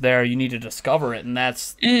 oh, it's there, you need to discover it. And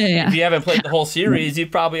that's if you haven't played the whole series, you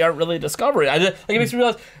probably aren't really discovering it. It makes me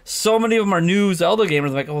realize so many of them are new Zelda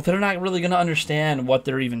gamers, like, oh, they're not really going to understand what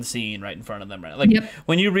they're even seeing right in front of them, right? Like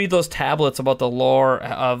when you read those tablets about the lore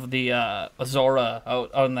of the Azora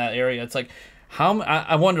out in that area, it's like,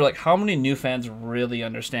 I wonder, like, how many new fans really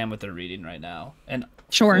understand what they're reading right now and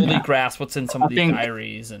fully grasp what's in some of these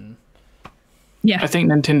diaries and. Yeah, I think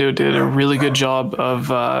Nintendo did a really good job of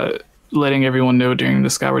letting everyone know during the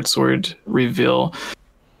Skyward Sword reveal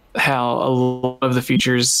how a lot of the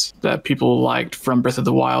features that people liked from Breath of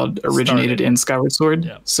the Wild originated in Skyward Sword.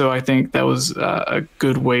 Yeah. So I think that was a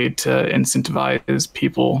good way to incentivize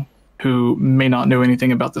people who may not know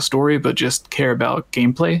anything about the story but just care about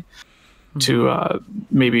gameplay. To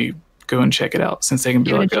maybe go and check it out, since they can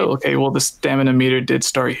be like, oh, okay, well, the stamina meter did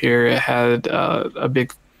start here. It had a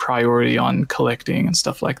big priority on collecting and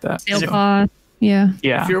stuff like that. Yeah.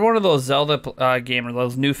 If you're one of those Zelda gamers,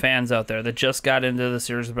 those new fans out there that just got into the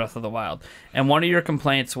series of Breath of the Wild, and one of your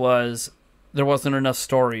complaints was there wasn't enough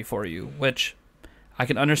story for you, which I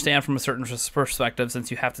can understand from a certain perspective,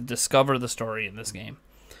 since you have to discover the story in this game.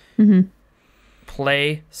 Mm-hmm.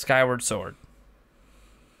 Play Skyward Sword.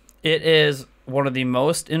 It is one of the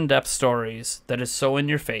most in-depth stories that is so in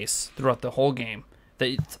your face throughout the whole game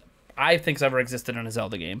that I think's ever existed in a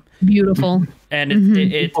Zelda game. Beautiful. And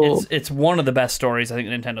it's one of the best stories I think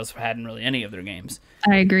Nintendo's had in really any of their games.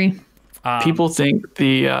 I agree. People think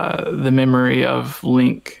the memory of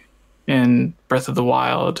Link in Breath of the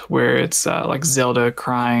Wild, where it's like Zelda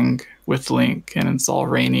crying with Link and it's all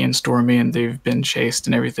rainy and stormy and they've been chased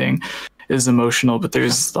and everything, is emotional, but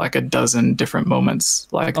there's like a dozen different moments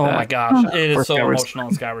like that. Oh my gosh, it is so emotional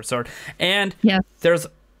in Skyward Sword. And there's,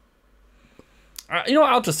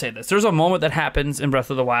 I'll just say this. There's a moment that happens in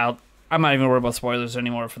Breath of the Wild. I'm not even worried about spoilers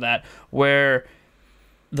anymore for that, where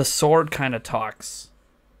the sword kind of talks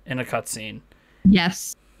in a cutscene.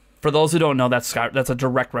 Yes. For those who don't know, that's a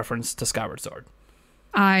direct reference to Skyward Sword.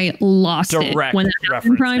 I lost it when that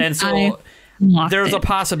happened. Prime, and so there's a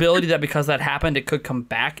possibility that because that happened, it could come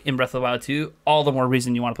back in Breath of the Wild 2. All the more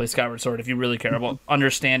reason you want to play Skyward Sword if you really care about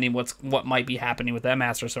understanding what might be happening with that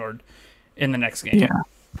Master Sword in the next game.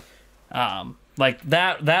 Yeah. Like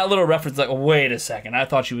that little reference, like, wait a second, I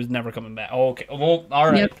thought she was never coming back. Oh, okay, well, all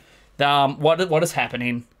right. Yep. What is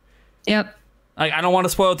happening? Yep. Like, I don't want to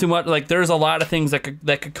spoil too much. Like, there's a lot of things that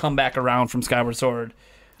could come back around from Skyward Sword.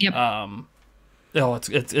 Yep.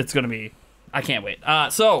 It's gonna be. I can't wait.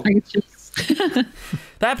 So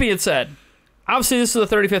that being said, obviously this is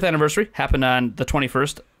the 35th anniversary. Happened on the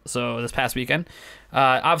 21st, so this past weekend.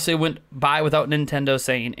 Obviously, it went by without Nintendo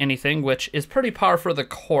saying anything, which is pretty par for the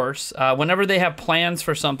course. Whenever they have plans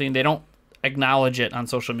for something, they don't acknowledge it on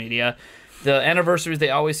social media. The anniversaries they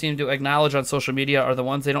always seem to acknowledge on social media are the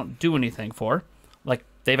ones they don't do anything for. Like,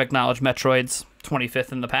 they've acknowledged Metroid's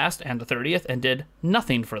 25th in the past and the 30th and did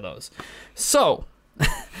nothing for those. So,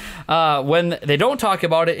 when they don't talk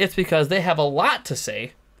about it, it's because they have a lot to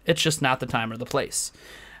say. It's just not the time or the place.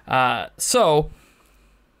 So,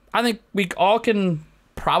 I think we all can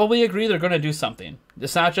probably agree they're going to do something.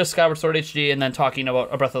 It's not just Skyward Sword HD and then talking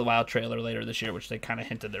about a Breath of the Wild trailer later this year, which they kind of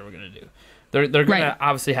hinted they were going to do. They're going to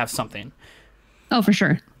obviously have something. Oh, for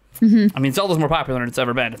sure. I mean, Zelda's more popular than it's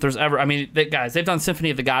ever been. If there's ever, I mean, guys, they've done Symphony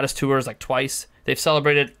of the Goddess tours like twice. They've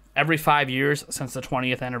celebrated every 5 years since the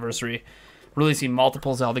 20th anniversary, releasing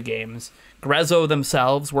multiple Zelda games. Grezzo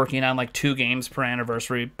themselves working on like 2 games per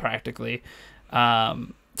anniversary practically.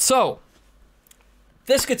 So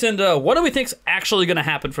this gets into what do we think's actually going to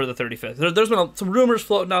happen for the 35th. There's been some rumors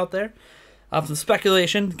floating out there, some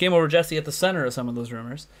speculation. Game Over Jesse at the center of some of those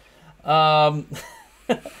rumors. But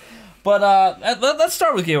let's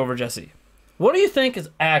start with Game Over Jesse. What do you think is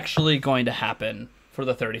actually going to happen for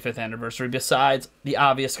the 35th anniversary besides the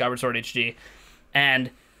obvious Skyward Sword HD and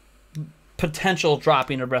potential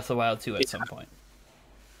dropping of Breath of the Wild 2 at some point?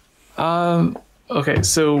 Okay,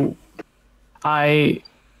 so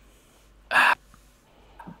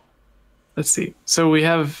let's see. So we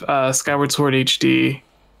have Skyward Sword HD,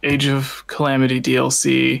 Age of Calamity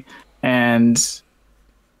DLC, and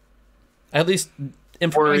at least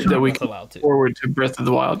information that we Breath of the Wild 2. Forward to Breath of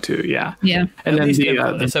the Wild 2, yeah. Yeah. And at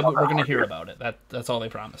then they said we're going to hear about it. That's all they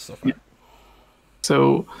promised so far. Yeah.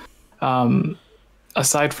 So,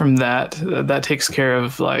 aside from that, that takes care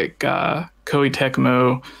of like Koei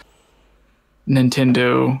Tecmo,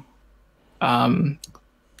 Nintendo,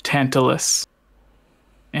 Tantalus,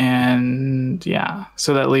 and yeah.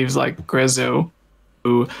 So that leaves like Grezzo,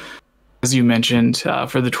 who, as you mentioned,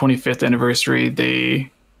 for the 25th anniversary,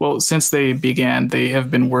 since they began, they have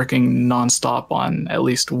been working nonstop on at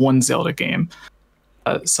least one Zelda game.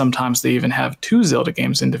 Sometimes they even have 2 Zelda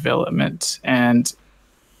games in development. And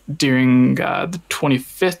during the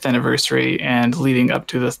 25th anniversary and leading up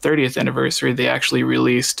to the 30th anniversary, they actually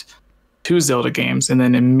released 2 Zelda games and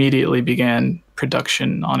then immediately began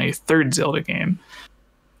production on a 3rd Zelda game.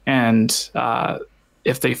 And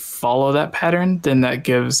if they follow that pattern, then that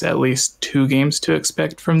gives at least 2 games to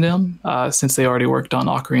expect from them, since they already worked on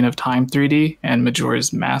Ocarina of Time 3D and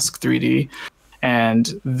Majora's Mask 3D.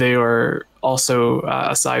 And they are also,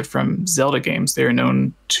 aside from Zelda games, they are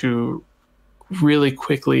known to really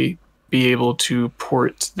quickly be able to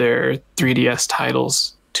port their 3DS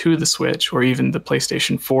titles to the Switch or even the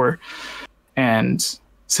PlayStation 4. And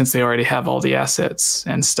since they already have all the assets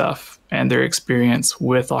and stuff and their experience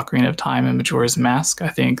with Ocarina of Time and Majora's Mask, I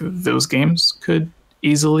think those games could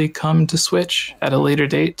easily come to Switch at a later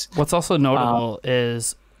date. What's also notable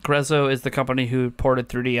is Grezzo is the company who ported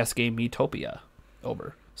 3DS game Miitopia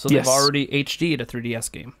over. So they've already HD'd a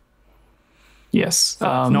 3DS game. Yes. So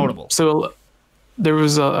that's notable. So there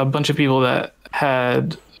was a bunch of people that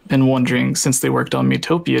had been wondering, since they worked on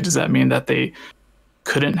Miitopia, does that mean that they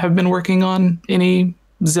couldn't have been working on any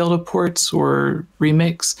Zelda ports or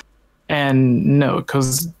remakes? And no,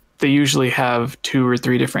 because they usually have 2 or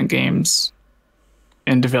 3 different games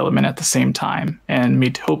in development at the same time. And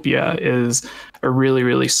Miitopia is a really,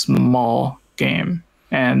 really small game.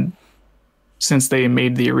 And since they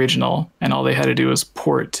made the original and all they had to do was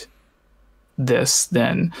port this,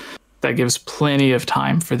 then that gives plenty of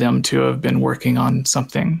time for them to have been working on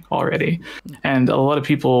something already. And a lot of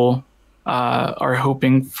people are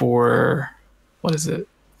hoping for, what is it?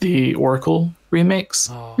 The Oracle remakes.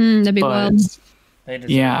 That'd be wild.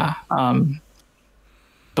 Yeah.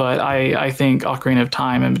 But I think Ocarina of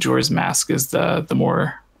Time and Majora's Mask is the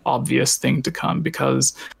more obvious thing to come,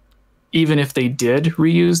 because even if they did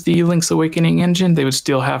reuse the Link's Awakening engine, they would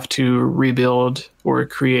still have to rebuild or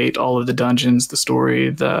create all of the dungeons, the story,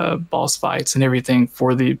 the boss fights, and everything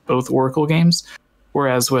for the both Oracle games.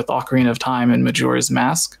 Whereas with Ocarina of Time and Majora's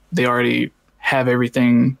Mask, they already have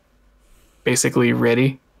everything basically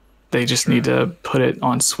ready. They just need to put it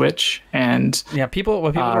on Switch. And yeah, what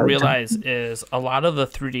people don't realize is a lot of the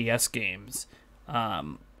 3DS games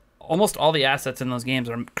almost all the assets in those games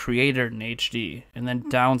are created in HD and then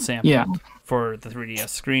downsampled for the 3DS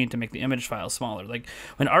screen to make the image files smaller. Like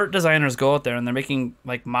when art designers go out there and they're making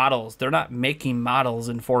like models, they're not making models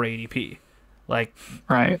in 480p. Like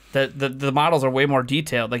the models are way more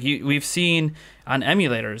detailed. Like we've seen on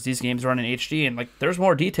emulators, these games run in HD, and like there's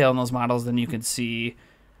more detail in those models than you can see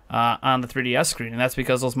on the 3DS screen, and that's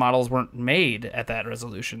because those models weren't made at that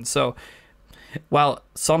resolution. So while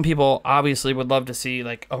some people obviously would love to see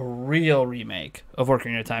like a real remake of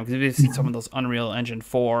Ocarina of Time, because we've seen some of those Unreal Engine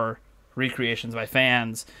 4 recreations by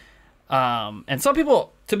fans, and some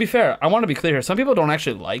people, to be fair, I want to be clear here, some people don't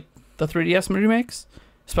actually like the 3DS remakes.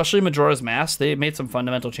 Especially Majora's Mask, they made some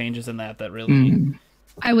fundamental changes in that really...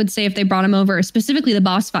 I would say if they brought them over, specifically the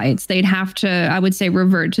boss fights, they'd have to, I would say,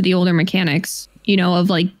 revert to the older mechanics, you know, of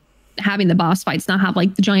like having the boss fights not have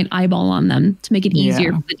like the giant eyeball on them to make it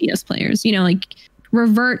easier for the DS players. You know, like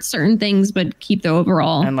revert certain things, but keep the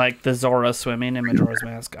overall. And like the Zora swimming in Majora's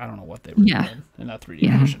Mask, I don't know what they were doing in that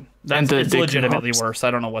 3D version. It's legitimately worse.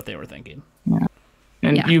 I don't know what they were thinking. Yeah.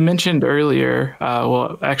 And you mentioned earlier,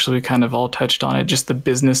 well, actually we kind of all touched on it, just the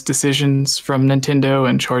business decisions from Nintendo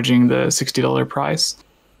and charging the $60 price.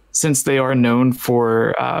 Since they are known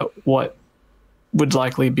for what would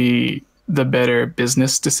likely be the better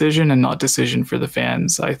business decision and not decision for the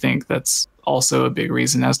fans, I think that's also a big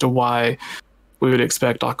reason as to why we would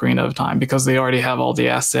expect Ocarina of Time, because they already have all the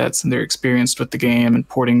assets and they're experienced with the game and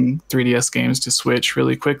porting 3DS games to Switch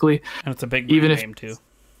really quickly. And it's a big game too.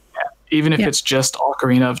 Even if it's just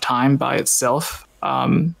Ocarina of Time by itself,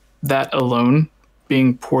 that alone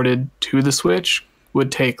being ported to the Switch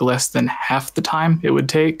would take less than half the time it would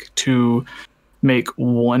take to make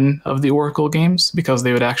one of the Oracle games, because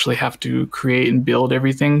they would actually have to create and build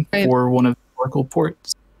everything for one of the Oracle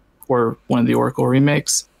ports or one of the Oracle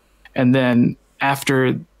remakes. And then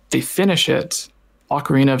after they finish it,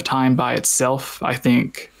 Ocarina of Time by itself, I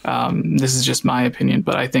think, this is just my opinion,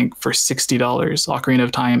 but I think for $60, Ocarina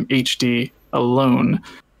of Time HD alone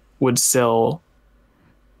would sell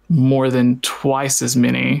more than twice as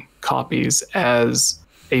many copies as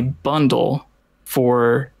a bundle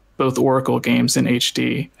for both Oracle games in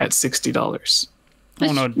HD at $60.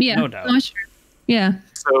 Oh, no doubt. Oh, sure. Yeah.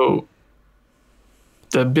 So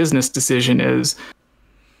the business decision is,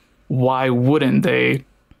 why wouldn't they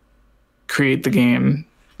create the game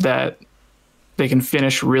that they can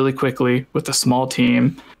finish really quickly with a small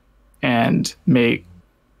team and make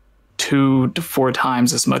 2 to 4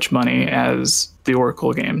 times as much money as the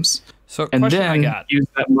Oracle games? So and then use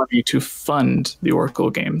that money to fund the Oracle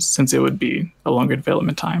games, since it would be a longer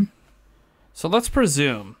development time. So let's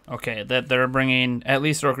presume, okay, that they're bringing at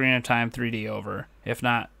least Ocarina of Time 3D over, if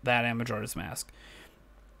not that and Majora's Mask.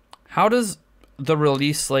 How does the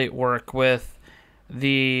release slate work with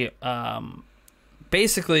the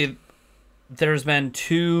basically there's been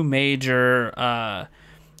 2 major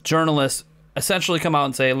journalists essentially come out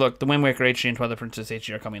and say, look, the Wind Waker HD and Twilight Princess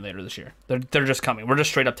HD are coming later this year. They're just coming. We're just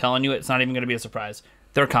straight up telling you. It's not even going to be a surprise.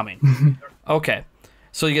 They're coming. Okay.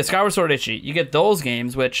 So you get Skyward Sword HD. You get those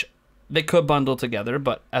games, which they could bundle together,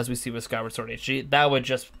 but as we see with Skyward Sword HD, that would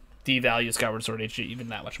just devalue Skyward Sword HD even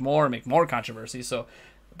that much more, make more controversy. So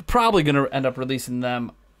probably going to end up releasing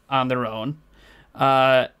them on their own.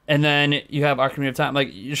 And then you have Ocarina of Time. Like,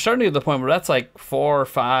 you're starting to get to the point where that's like 4 or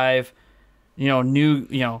 5,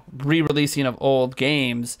 new, re-releasing of old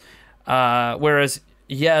games. Whereas,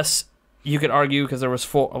 yes, you could argue because there was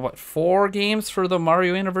 4 games for the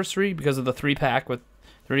Mario anniversary because of the 3-pack with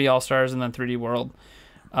 3D All-Stars and then 3D World.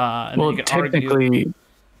 And well, technically,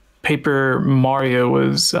 Paper Mario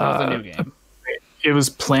was a new game. It was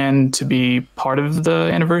planned to be part of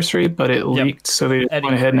the anniversary, but it leaked, so they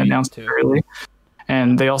went ahead and announced it early.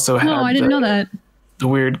 And they also had I didn't know that. The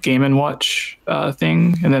weird Game & Watch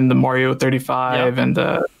thing, and then the Mario 35 and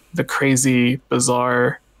the crazy,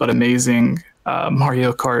 bizarre, but amazing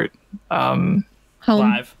Mario Kart Home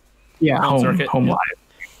Live. Yeah, Home Live.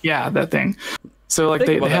 Yeah, that thing. So like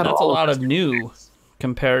they had that's a lot of new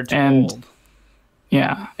compared to old.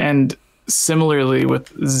 Yeah, and similarly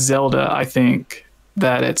with Zelda, I think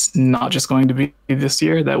that it's not just going to be this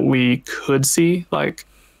year, that we could see, like,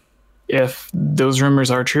 if those rumors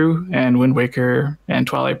are true and Wind Waker and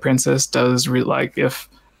Twilight Princess does, if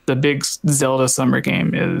the big Zelda summer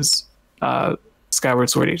game is Skyward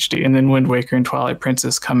Sword HD, and then Wind Waker and Twilight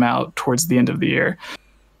Princess come out towards the end of the year,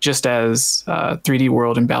 just as 3D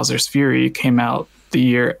World and Bowser's Fury came out the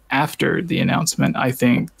year after the announcement, I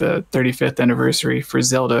think the 35th anniversary for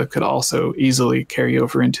Zelda could also easily carry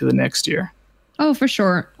over into the next year. Oh, for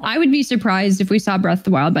sure. I would be surprised if we saw Breath of the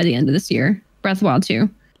Wild by the end of this year. Breath of the Wild 2.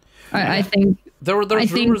 I think there were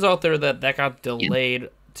rumors out there that got delayed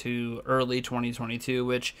to early 2022,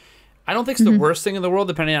 which I don't think is the worst thing in the world,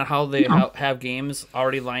 depending on how they have games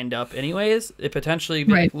already lined up anyways. It potentially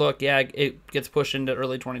be like, look, yeah, it gets pushed into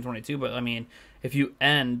early 2022, but I mean, if you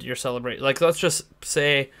end your celebration, like let's just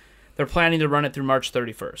say they're planning to run it through March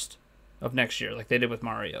 31st of next year, like they did with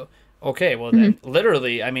Mario. Okay, well then,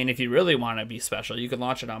 literally, I mean, if you really want to be special, you could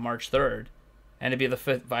launch it on March 3rd, and it'd be the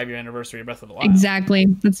 5-year anniversary of Breath of the Wild. Exactly.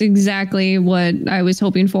 That's exactly what I was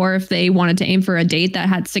hoping for. If they wanted to aim for a date that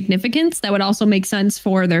had significance, that would also make sense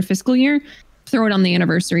for their fiscal year. Throw it on the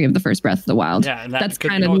anniversary of the first Breath of the Wild. Yeah, and that's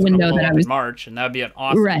kind of the window that I was. March, and that would be an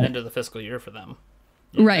awesome end of the fiscal year for them.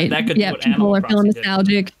 Yeah, right. That could yeah, people are feeling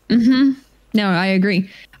nostalgic. No, I agree.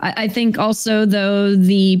 I think also, though,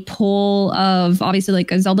 the pull of obviously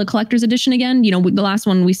like a Zelda Collector's Edition again, you know, the last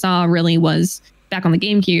one we saw really was back on the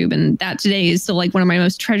GameCube, and that today is still like one of my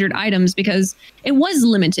most treasured items because it was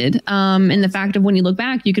limited. In the fact of when you look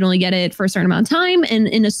back, you can only get it for a certain amount of time and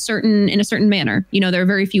in a certain manner. You know, there are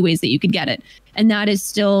very few ways that you could get it. And that is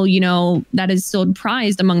still, you know, that is still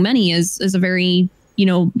prized among many as a very, you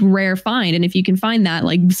know, rare find. And if you can find that,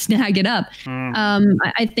 like snag it up.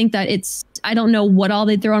 I think that I don't know what all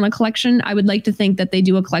they throw on a collection. I would like to think that they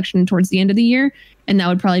do a collection towards the end of the year, and that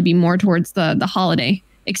would probably be more towards the holiday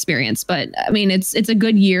experience. But I mean, it's a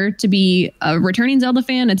good year to be a returning Zelda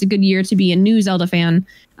fan. It's a good year to be a new Zelda fan.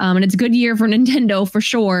 And it's a good year for Nintendo for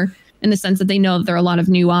sure, in the sense that they know that there are a lot of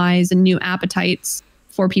new eyes and new appetites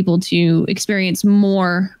for people to experience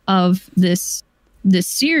more of this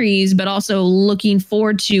series, but also looking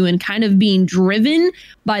forward to and kind of being driven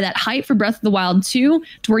by that hype for Breath of the Wild 2,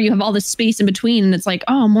 to where you have all this space in between and it's like,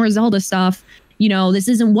 oh, more Zelda stuff. You know, this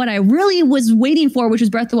isn't what I really was waiting for, which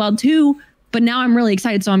was Breath of the Wild 2, but now I'm really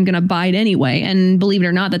excited, so I'm going to buy it anyway. And believe it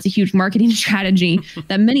or not, that's a huge marketing strategy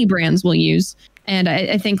that many brands will use. And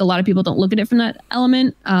I think a lot of people don't look at it from that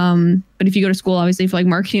element. But if you go to school, obviously, for like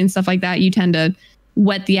marketing and stuff like that, you tend to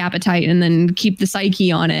whet the appetite and then keep the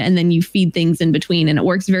psyche on it, and then you feed things in between, and it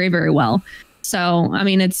works very, very well. So I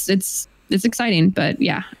mean, it's exciting. But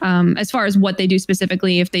yeah, as far as what they do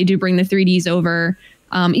specifically, if they do bring the 3Ds over,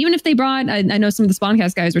 even if they brought, I know some of the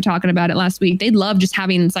Spawncast guys were talking about it last week, they'd love just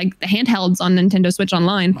having like the handhelds on Nintendo Switch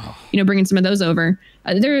Online, you know, bringing some of those over.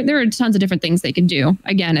 There are tons of different things they could do.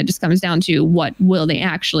 Again, it just comes down to what will they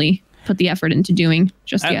actually put the effort into doing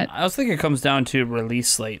just yet. I was thinking it comes down to release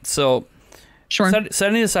slate. So sure.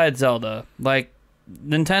 Setting aside Zelda, like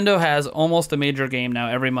Nintendo has almost a major game now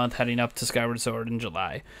every month heading up to Skyward Sword in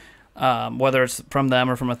July, whether it's from them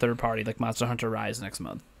or from a third party like Monster Hunter Rise next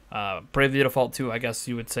month. Bravely Default 2, I guess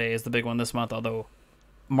you would say, is the big one this month, although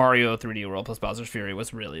Mario 3D World plus Bowser's Fury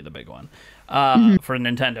was really the big one for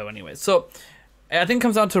Nintendo anyways. So I think it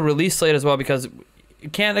comes down to release slate as well, because you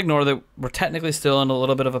can't ignore that we're technically still in a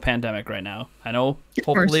little bit of a pandemic right now. I know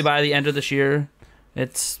hopefully by the end of this year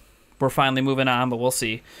we're finally moving on, but we'll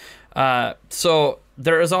see. So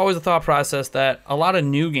there is always a thought process that a lot of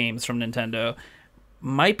new games from Nintendo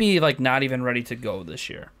might be like not even ready to go this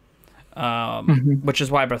year. Which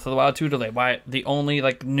is why Breath of the Wild 2 delayed. Why the only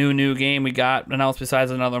like new game we got announced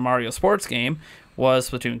besides another Mario sports game was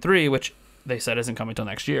Splatoon 3, which they said isn't coming till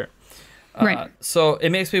next year. Right. So it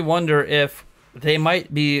makes me wonder if they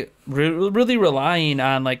might be really relying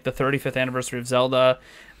on like the 35th anniversary of Zelda,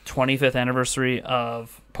 25th anniversary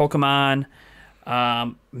of Pokemon.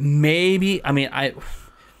 Maybe, I mean,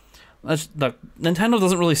 look, Nintendo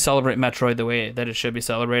doesn't really celebrate Metroid the way that it should be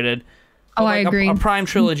celebrated. Oh, like I agree. A Prime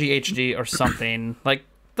Trilogy HD or something like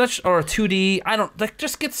that, or a 2D. I don't like,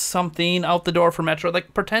 just get something out the door for Metroid.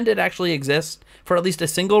 Like, pretend it actually exists for at least a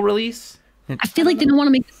single release. I feel like they don't want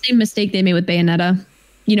to make the same mistake they made with Bayonetta.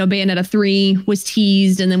 You know, Bayonetta 3 was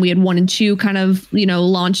teased, and then we had 1 and 2 kind of, you know,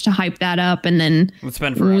 launched to hype that up, and then it's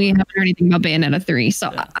been forever. We haven't heard anything about Bayonetta 3.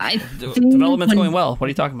 So yeah. I think development's going well. What are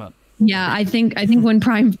you talking about? Yeah, I think when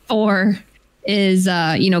Prime 4 is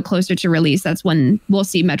you know, closer to release, that's when we'll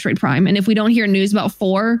see Metroid Prime. And if we don't hear news about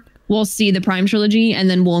 4, we'll see the Prime trilogy, and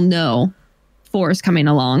then we'll know 4 is coming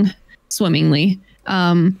along swimmingly.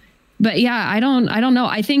 But yeah, I don't know.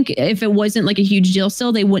 I think if it wasn't like a huge deal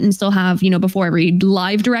still, they wouldn't still have, you know, before every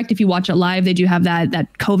live direct, if you watch it live, they do have that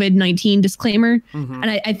COVID-19 disclaimer. And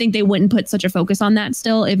I think they wouldn't put such a focus on that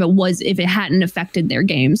still if it hadn't affected their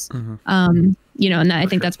games. You know, and I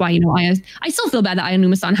think that's why, you know, I still feel bad that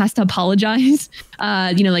Aonuma-san has to apologize.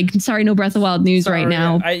 You know, like, sorry, no Breath of the Wild news right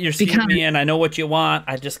now. You're seeing me and I know what you want.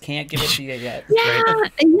 I just can't give it to you yet.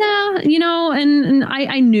 Yeah, you know, and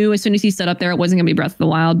I knew as soon as he stood up there, it wasn't going to be Breath of the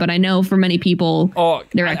Wild, but I know for many people,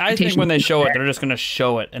 I think when they show it, they're just going to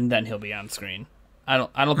show it and then he'll be on screen.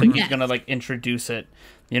 I don't think he's gonna like introduce it.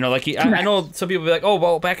 You know, like I know some people be like, oh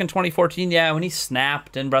well, back in 2014, yeah, when he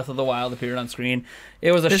snapped and Breath of the Wild appeared on screen,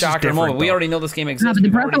 it was a shocker moment. We already know this game exists. But the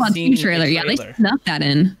Breath of the Wild 2 trailer, yeah, they snuck that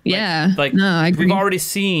in. Yeah, like no, I agree. We've already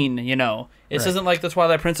seen, you know. This isn't like the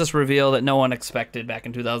Twilight Princess reveal that no one expected back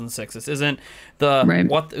in 2006. This isn't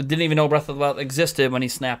what didn't even know Breath of the Wild existed when he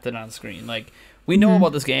snapped it on screen. Like, we know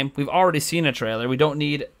about this game. We've already seen a trailer. We don't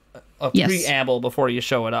need a preamble before you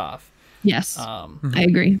show it off. Yes, I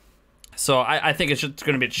agree. So I think it's just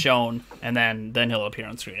going to be shown, and then he'll appear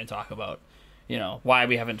on screen and talk about, you know, why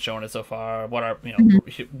we haven't shown it so far, what are, you know,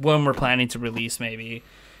 when we're planning to release, maybe,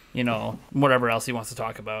 you know, whatever else he wants to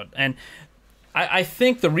talk about. And I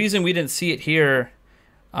think the reason we didn't see it here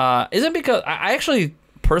isn't because I actually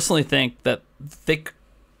personally think that they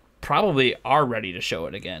probably are ready to show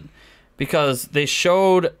it again, because they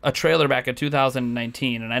showed a trailer back in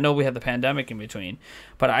 2019, and I know we had the pandemic in between,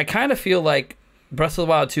 but I kind of feel like Breath of the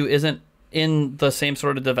Wild 2 isn't in the same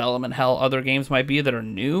sort of development hell other games might be that are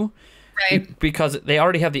new, right? Because they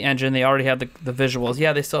already have the engine, they already have the visuals.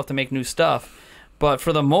 Yeah, they still have to make new stuff. But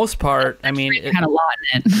for the most part, I mean, it had a lot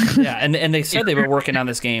in it. Yeah, and they said they were working on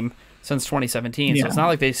this game since 2017, so it's not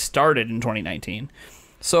like they started in 2019.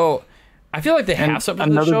 So I feel like they have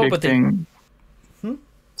something to show, but thing.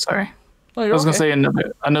 Sorry, I was gonna say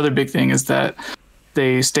another big thing is that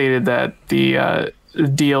they stated that the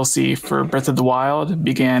DLC for Breath of the Wild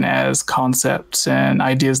began as concepts and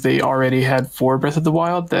ideas they already had for Breath of the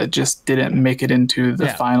Wild that just didn't make it into the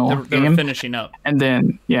final they game. were finishing up. And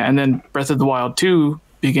then Breath of the Wild 2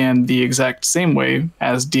 began the exact same way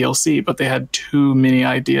as DLC, but they had too many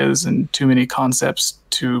ideas and too many concepts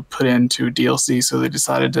to put into DLC, so they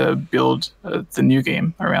decided to build the new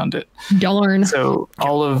game around it. Darn. So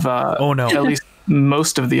all of at least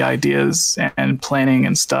most of the ideas and planning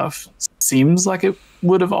and stuff seems like it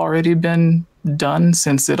would have already been done,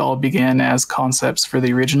 since it all began as concepts for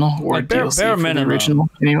the original, or like DLC bare for minimum, the original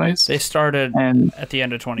anyways. They started at the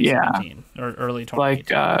end of 2017 or early 2018.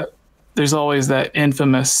 Like there's always that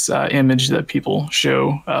infamous image that people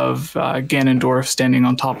show of Ganondorf standing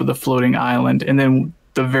on top of the floating island, and then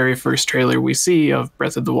the very first trailer we see of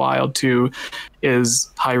Breath of the Wild 2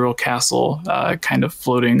 is Hyrule Castle kind of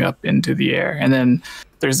floating up into the air. And then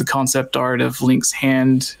there's the concept art of Link's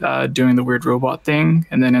hand doing the weird robot thing.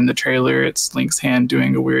 And then in the trailer, it's Link's hand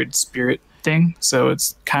doing a weird spirit thing. So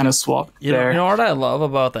it's kind of swapped there. You know what I love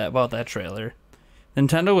about that trailer?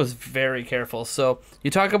 Nintendo was very careful. So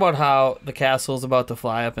you talk about how the castle's about to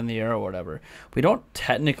fly up in the air or whatever. We don't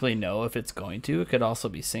technically know if it's going to. It could also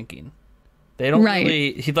be sinking. They don't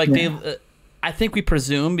really I think we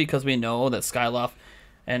presume, because we know that Skyloft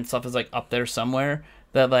and stuff is like up there somewhere,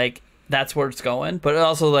 that like that's where it's going. But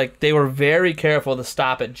also, like, they were very careful to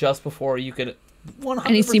stop it just before you could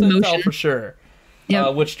 100% tell for sure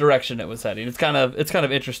which direction it was heading. It's kind of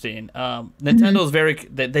interesting. Nintendo's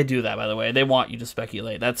they do that, by the way. They want you to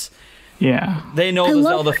speculate. They know the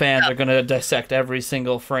Zelda fans are going to dissect every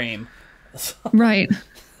single frame. Right.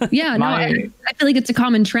 Yeah, I feel like it's a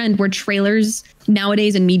common trend where trailers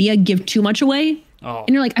nowadays in media give too much away. Oh. And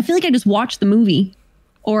you're like, I feel like I just watched the movie,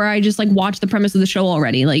 or I just like watched the premise of the show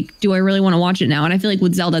already. Like, do I really want to watch it now? And I feel like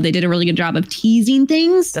with Zelda, they did a really good job of teasing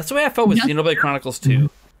things. That's the way I felt with Xenoblade Chronicles 2.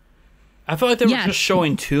 I felt like they were just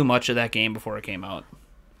showing too much of that game before it came out.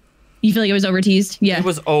 You feel like it was over-teased? Yeah. It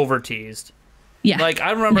was over-teased. Yeah. Like, I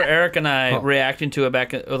remember Eric and I reacting to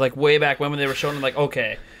it way back when they were showing it, like,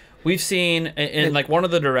 okay, we've seen in like one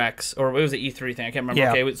of the directs, or it was the E3 thing, I can't remember.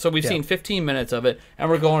 Yeah. Okay, so we've seen 15 minutes of it, and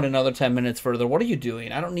we're going another 10 minutes further. What are you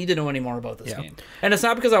doing? I don't need to know any more about this game. And it's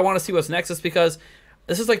not because I want to see what's next. It's because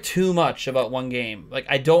this is like too much about one game. Like,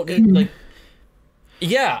 I don't need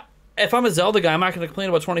if I'm a Zelda guy, I'm not going to complain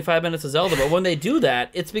about 25 minutes of Zelda. But when they do that,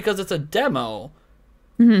 it's because it's a demo.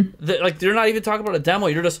 Like, they're not even talking about a demo.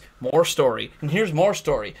 You're just more story, and here's more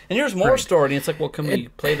story, and here's more story. And it's like, well, can we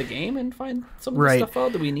play the game and find some of the stuff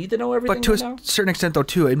out? Do we need to know everything? But to a certain extent, though,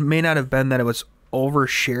 too, it may not have been that it was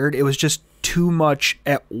overshared. It was just too much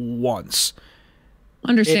at once.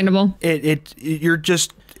 Understandable. You're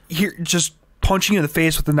just punching you in the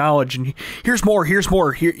face with the knowledge, and here's more.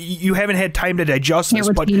 Here, you haven't had time to digest this,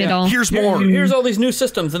 but here's more. Here's all these new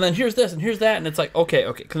systems, and then here's this, and here's that, and it's like, okay,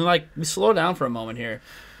 can we slow down for a moment here?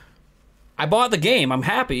 I bought the game. I'm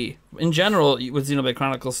happy in general with Xenoblade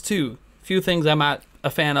Chronicles 2. Few things I'm not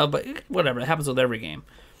a fan of, but whatever. It happens with every game.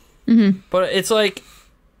 But it's like,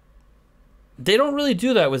 they don't really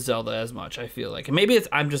do that with Zelda as much, I feel like. And maybe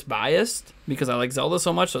I'm just biased because I like Zelda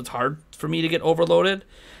so much, so it's hard for me to get overloaded.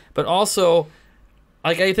 But also,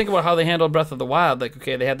 like, I think about how they handled Breath of the Wild. Like,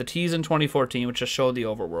 okay, they had the tease in 2014, which just showed the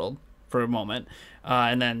overworld. for a moment,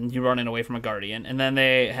 and then you running away from a guardian. And then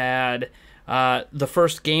they had the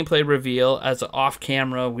first gameplay reveal as an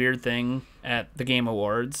off-camera weird thing at the Game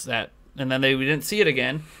Awards. And then we didn't see it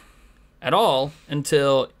again at all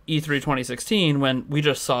until E3 2016 when we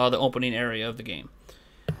just saw the opening area of the game.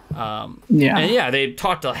 And they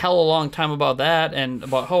talked a hell of a long time about that and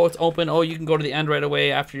about it's open. Oh, you can go to the end right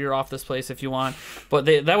away after you're off this place if you want. But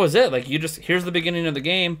that was it. Like, here's the beginning of the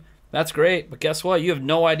game. That's great, but guess what? You have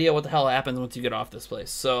no idea what the hell happens once you get off this place.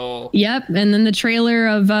 So yep, and then the trailer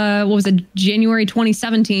of what was it, January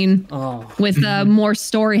 2017, with more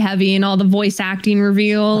story heavy and all the voice acting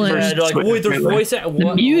reveal. And wait, there's voice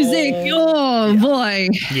the music. Boy,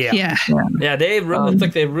 yeah. They looks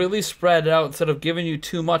like they really spread it out instead of giving you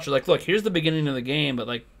too much. Like, look, here's the beginning of the game, but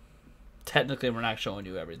like technically we're not showing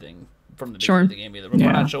you everything from the beginning of the game either. We're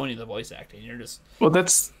not showing you the voice acting. You're just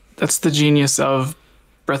that's the genius of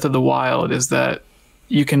Breath of the Wild, is that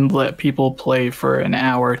you can let people play for an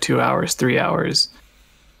hour, 2 hours, 3 hours,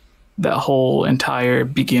 that whole entire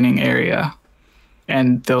beginning area,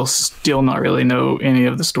 and they'll still not really know any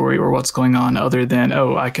of the story or what's going on other than,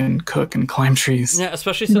 I can cook and climb trees. Yeah,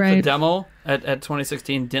 especially since the demo at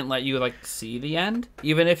 2016 didn't let you like see the end.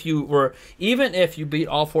 Even if you beat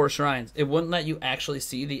all 4 shrines, it wouldn't let you actually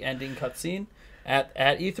see the ending cutscene at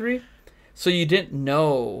E3. So you didn't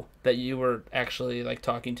know that you were actually like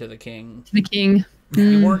talking to the king.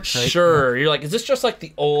 You weren't sure. You're like, is this just like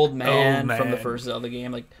the old man from the first Zelda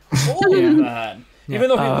game? Like, man. Even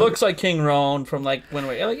though he looks like King Roan from like Wind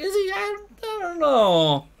Waker. Like, is he? I don't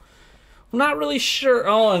know. I'm not really sure.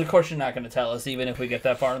 Oh, and of course you're not going to tell us even if we get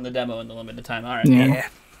that far in the demo in the limited time. All right. Yeah.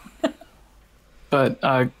 But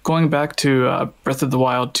going back to Breath of the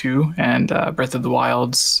Wild 2 and Breath of the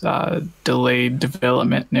Wild's delayed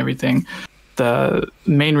development and everything, the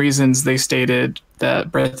main reasons they stated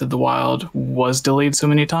that Breath of the Wild was delayed so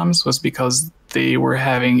many times was because they were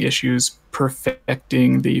having issues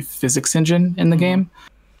perfecting the physics engine in the game,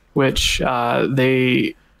 which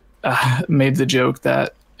they made the joke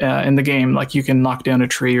that in the game, like, you can knock down a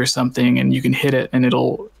tree or something and you can hit it and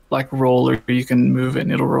it'll like roll, or you can move it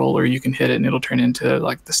and it'll roll, or you can hit it and it'll turn into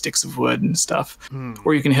like the sticks of wood and stuff,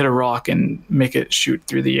 or you can hit a rock and make it shoot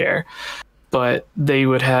through the air. But they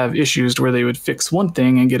would have issues where they would fix one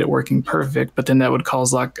thing and get it working perfect, but then that would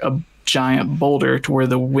cause like a giant boulder to where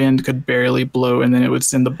the wind could barely blow, and then it would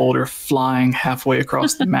send the boulder flying halfway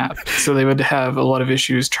across the map. So they would have a lot of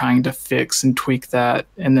issues trying to fix and tweak that,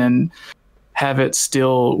 and then have it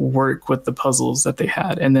still work with the puzzles that they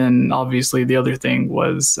had. And then obviously the other thing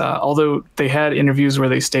was, although they had interviews where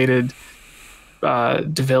they stated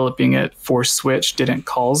developing it for Switch didn't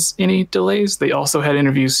cause any delays, they also had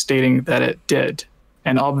interviews stating that it did.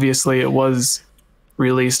 And obviously it was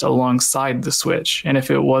released alongside the Switch. And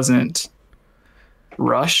if it wasn't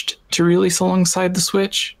rushed to release alongside the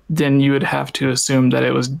Switch, then you would have to assume that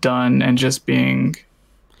it was done and just being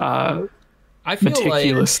I feel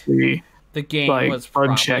meticulously... Like the game was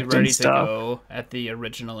probably ready to go at the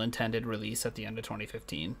original intended release at the end of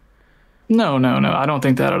 2015. No. I don't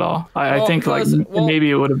think that at all. I think maybe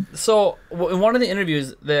it would have. So in one of the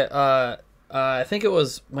interviews that I think it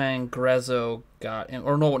was when Grezzo got in,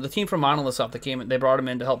 or no, the team from Monolith Soft that came in, they brought him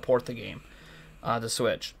in to help port the game to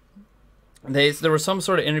Switch. There was some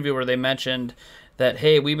sort of interview where they mentioned that,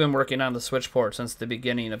 hey, we've been working on the Switch port since the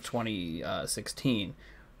beginning of 2016.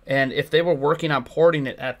 And if they were working on porting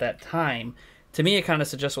it at that time, to me it kind of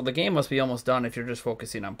suggests, well, the game must be almost done if you're just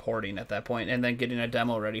focusing on porting at that point and then getting a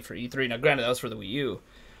demo ready for E3. Now, granted, that was for the Wii U,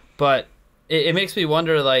 but it makes me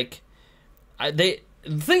wonder, like, the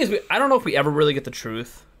thing is, I don't know if we ever really get the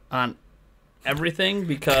truth on everything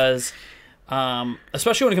because,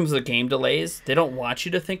 especially when it comes to the game delays, they don't want you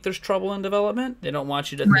to think there's trouble in development. They don't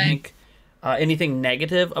want you to think anything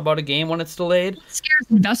negative about a game when it's delayed. It scares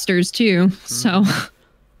investors too, so...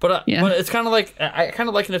 But it's kind of like, I kind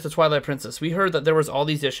of liken it to Twilight Princess. We heard that there was all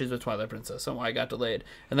these issues with Twilight Princess and why it got delayed.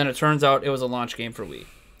 And then it turns out it was a launch game for Wii.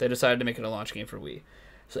 They decided to make it a launch game for Wii.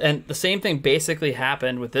 So, and the same thing basically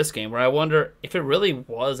happened with this game, where I wonder if it really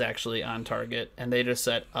was actually on target and they just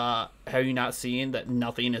said, have you not seen that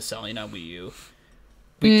nothing is selling on Wii U?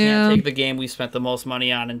 We can't take the game we spent the most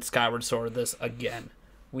money on in Skyward Sword this again.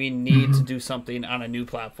 We need to do something on a new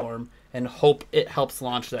platform and hope it helps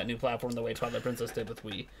launch that new platform the way Twilight Princess did with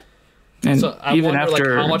Wii. And so I wonder like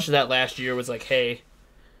how much of that last year was like, hey,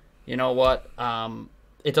 you know what?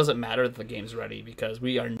 It doesn't matter that the game's ready because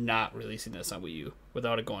we are not releasing this on Wii U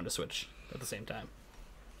without it going to Switch at the same time.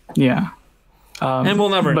 Yeah. And we'll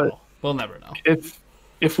never know. We'll never know.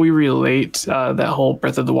 If we relate that whole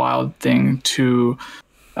Breath of the Wild thing to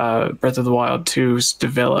Breath of the Wild 2's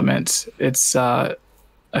development, it's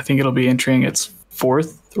I think it'll be entering its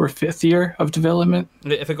 4th or 5th year of development.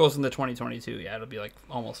 If it goes into 2022, yeah, it'll be like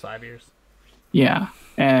almost 5 years. Yeah,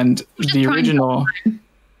 and the original.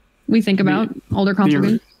 We think about older console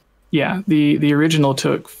games. Yeah, the original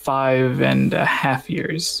took 5.5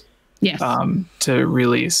 years. Yes. To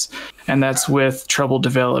release, and that's with trouble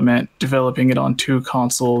developing it on 2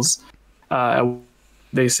 consoles.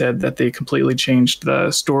 They said that they completely changed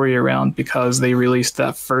the story around because they released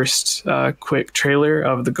that first quick trailer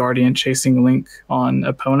of the Guardian chasing Link on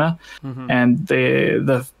Epona, and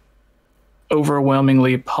the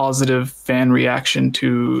overwhelmingly positive fan reaction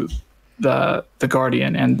to the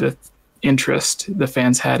Guardian and the interest the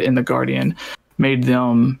fans had in the Guardian made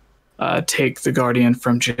them take the Guardian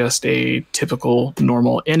from just a typical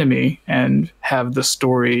normal enemy and have the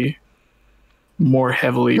story more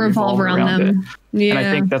heavily revolve around them. Yeah. And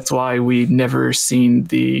I think that's why we never seen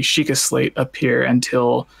the Sheikah Slate appear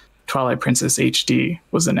until Twilight Princess HD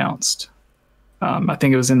was announced. I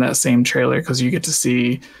think it was in that same trailer because you get to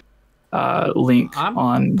see Link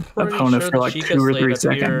on Epona for like 2 or 3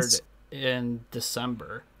 seconds. In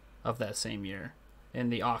December of that same year in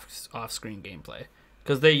the off-screen gameplay.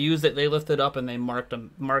 Because they used it, they lifted up and they marked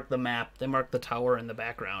the map, they marked the tower in the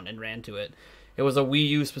background and ran to it. It was a Wii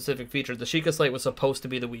U specific feature. The Sheikah Slate was supposed to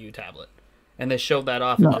be the Wii U tablet, and they showed that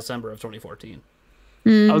off in December of 2014.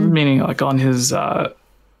 I was meaning like on his on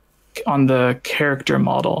the character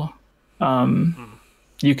model.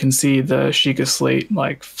 You can see the Sheikah Slate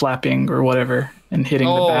like flapping or whatever and hitting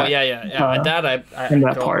the back.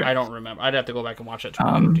 I don't remember. I'd have to go back and watch that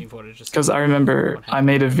 2014 footage. Because I remember I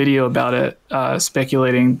made a video about it,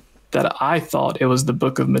 speculating that I thought it was the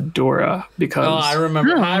Book of Medora because I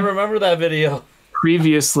remember that video.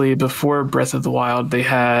 Previously, before Breath of the Wild, they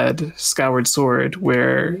had Skyward Sword,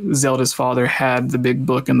 where Zelda's father had the big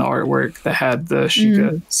book in the artwork that had the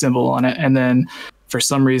Sheikah symbol on it, and then for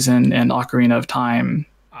some reason in Ocarina of Time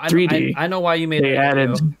 3D, I know why you made that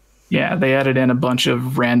video. They added in a bunch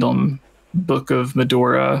of random Book of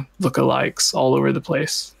Medora lookalikes all over the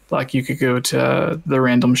place. Like you could go to the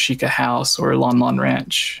random Sheikah house or Lon Lon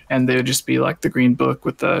Ranch, and they would just be like the green book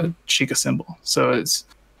with the Sheikah symbol. So it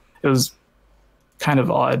was kind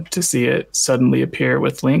of odd to see it suddenly appear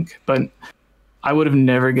with Link, but I would have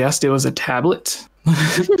never guessed it was a tablet.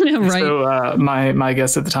 Right. So my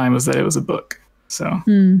guess at the time was that it was a book. So.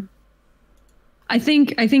 I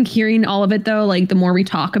think hearing all of it though, like the more we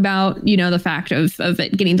talk about, the fact of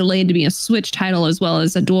it getting delayed to be a Switch title as well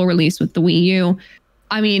as a dual release with the Wii U.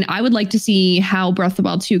 I mean, I would like to see how Breath of the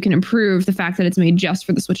Wild 2 can improve the fact that it's made just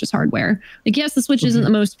for the Switch's hardware. Like, yes, the Switch isn't the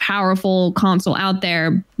most powerful console out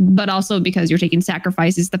there, but also because you're taking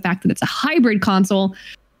sacrifices, the fact that it's a hybrid console,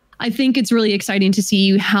 I think it's really exciting to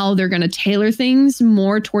see how they're going to tailor things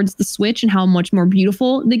more towards the Switch and how much more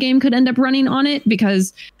beautiful the game could end up running on it.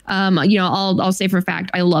 Because, I'll say for a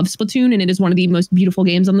fact, I love Splatoon and it is one of the most beautiful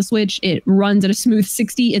games on the Switch. It runs at a smooth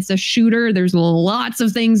 60. It's a shooter. There's lots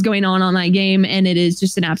of things going on that game, and it is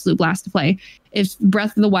just an absolute blast to play. If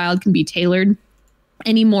Breath of the Wild can be tailored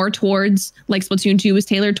any more towards, like Splatoon 2 was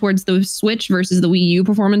tailored towards the Switch versus the Wii U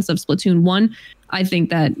performance of Splatoon 1, I think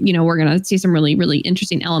that, we're going to see some really, really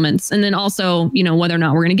interesting elements. And then also, whether or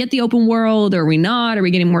not we're going to get the open world, or are we not? Are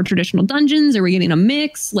we getting more traditional dungeons? Are we getting a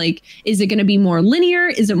mix? Like, is it going to be more linear?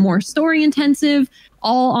 Is it more story intensive?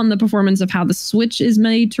 All on the performance of how the Switch is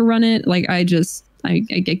made to run it. Like, I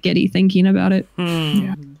get giddy thinking about it.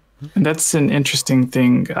 Yeah. And that's an interesting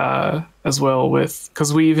thing as well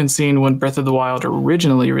because we even seen when Breath of the Wild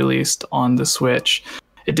originally released on the Switch,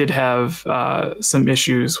 it did have some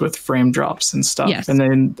issues with frame drops and stuff. Yes. And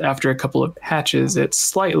then after a couple of patches, it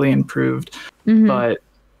slightly improved. But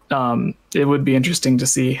it would be interesting to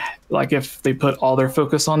see like if they put all their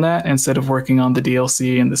focus on that instead of working on the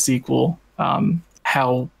DLC and the sequel,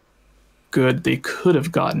 how good they could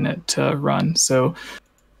have gotten it to run. So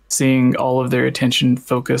seeing all of their attention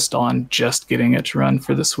focused on just getting it to run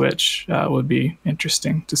for the Switch would be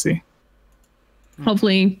interesting to see.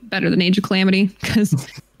 Hopefully better than Age of Calamity, because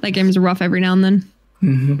that game is rough every now and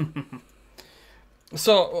then.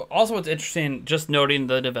 So also what's interesting, just noting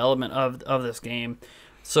the development of this game.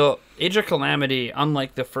 So Age of Calamity,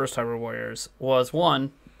 unlike the first Hyrule Warriors, was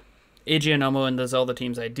one, Eiji Aono and the Zelda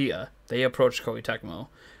team's idea. They approached Koei Tecmo.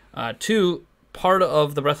 Two, part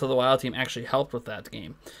of the Breath of the Wild team actually helped with that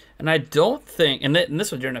game. And I don't think, and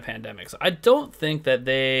this was during a pandemic, so I don't think that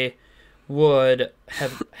they would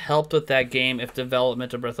have helped with that game if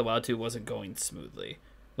development of Breath of the Wild 2 wasn't going smoothly.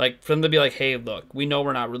 Like, for them to be like, hey, look, we know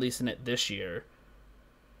we're not releasing it this year.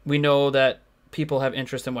 We know that people have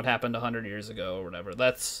interest in what happened 100 years ago or whatever.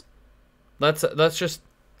 Let's just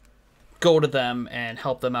go to them and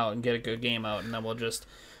help them out and get a good game out, and then we'll just,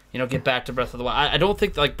 get back to Breath of the Wild. I don't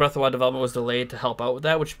think like Breath of the Wild development was delayed to help out with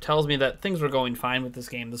that, which tells me that things were going fine with this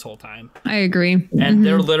game this whole time. I agree. And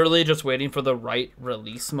they're literally just waiting for the right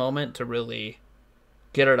release moment to really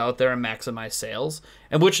get it out there and maximize sales,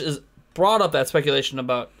 and which is brought up that speculation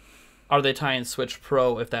about, are they tying Switch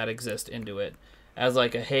Pro, if that exists, into it as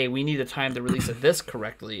like a, hey, we need a time to release this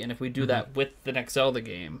correctly, and if we do that with the next Zelda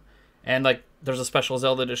game, and like there's a special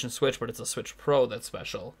Zelda Edition Switch, but it's a Switch Pro that's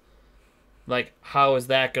special, like how is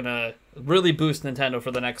that gonna really boost Nintendo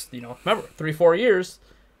for the next, remember 3-4 years?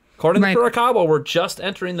 According to Furukawa, we're just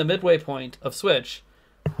entering the midway point of Switch.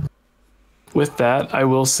 With that, I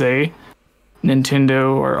will say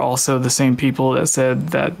Nintendo are also the same people that said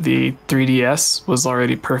that the 3DS was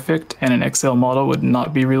already perfect and an XL model would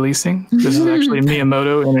not be releasing. This is actually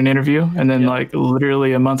Miyamoto in an interview, and then like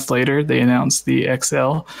literally a month later they announced the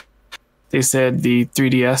XL. They said the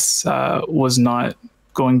 3DS was not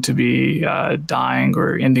going to be dying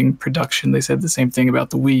or ending production. They said the same thing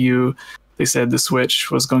about the Wii U. They said the Switch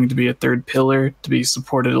was going to be a third pillar to be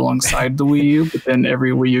supported alongside the Wii U, but then every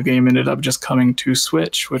Wii U game ended up just coming to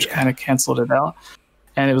Switch, which kind of canceled it out.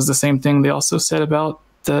 And it was the same thing they also said about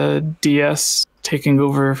the DS taking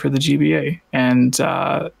over for the GBA. And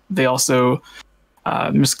they also,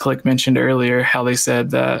 Missclick mentioned earlier how they said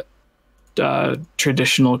that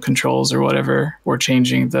traditional controls or whatever, or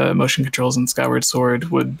changing the motion controls in Skyward Sword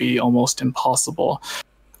would be almost impossible.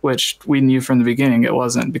 Which we knew from the beginning it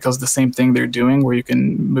wasn't, because the same thing they're doing where you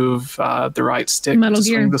can move the right stick to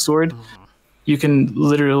swing the sword, you can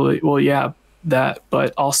literally, that,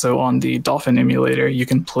 but also on the Dolphin emulator, you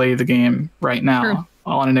can play the game right now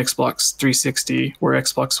on an Xbox 360 or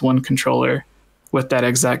Xbox One controller with that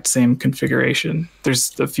exact same configuration.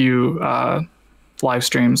 There's a few live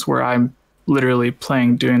streams where I'm literally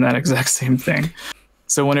doing that exact same thing.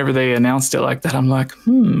 So whenever they announced it like that, I'm like,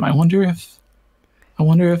 I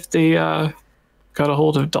wonder if they got a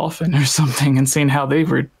hold of Dolphin or something and seen how they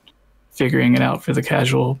were figuring it out for the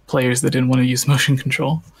casual players that didn't want to use motion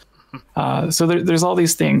control. So there's all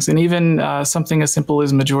these things. And even something as simple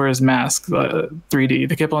as Majora's Mask 3D.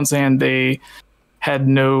 They kept on saying they had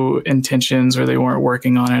no intentions or they weren't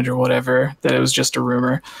working on it or whatever, that it was just a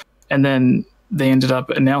rumor. And then they ended up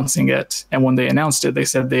announcing it. And when they announced it, they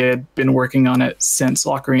said they had been working on it since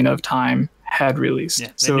Ocarina of Time had released. Yeah,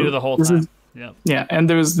 they knew the whole time. Yeah, and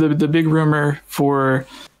there was the big rumor for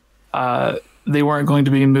they weren't going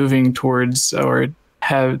to be moving towards, or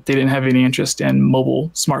they didn't have any interest in mobile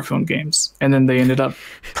smartphone games, and then they ended up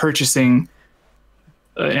purchasing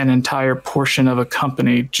an entire portion of a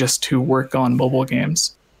company just to work on mobile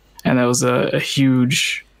games, and that was a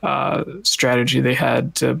huge strategy they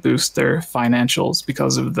had to boost their financials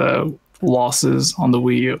because of the losses on the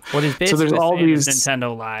Wii U. What is basically so all these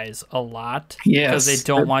Nintendo lies a lot because they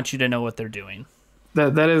don't want you to know what they're doing.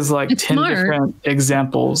 That is like it's 10 smart. Different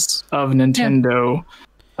examples of Nintendo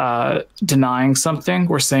denying something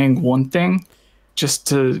or saying one thing just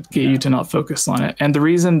to get you to not focus on it. And the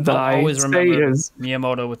reason that I always remember is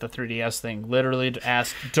Miyamoto with the 3DS thing literally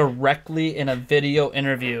asked directly in a video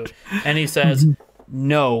interview, and he says,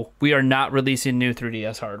 no, we are not releasing new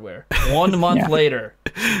 3DS hardware. 1 month later,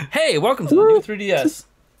 hey, welcome to the new 3DS.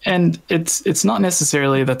 And it's not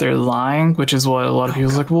necessarily that they're lying, which is what a lot of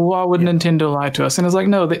people are like, well, why would Nintendo lie to us? And it's like,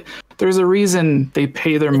 no, there's a reason they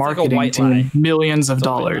pay their marketing team millions of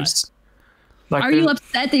dollars. Like, are you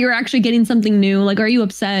upset that you're actually getting something new? Like, are you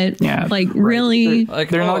upset? Yeah. Like, really?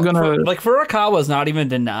 They're not going to... Like, Furukawa's not even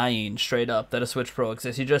denying straight up that a Switch Pro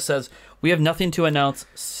exists. He just says, we have nothing to announce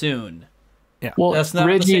soon. Yeah. Well, that's not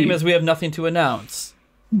the same as we have nothing to announce.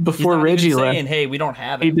 Before Reggie left, saying, hey, we don't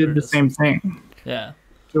have it. He did the same thing. Yeah.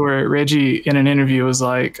 Where Reggie in an interview was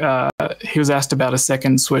like, he was asked about a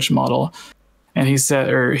second Switch model, and he was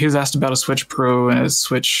asked about a Switch Pro and a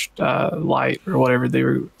Switch Lite or whatever they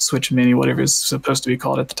were, Switch Mini, whatever it's supposed to be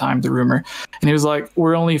called at the time, the rumor. And he was like,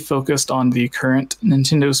 we're only focused on the current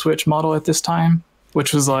Nintendo Switch model at this time,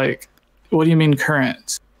 which was like, what do you mean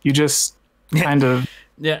current? You just kind of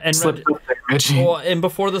and slipped up there, Reggie. Well, and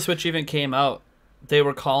before the Switch even came out, they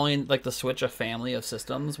were calling like the Switch a family of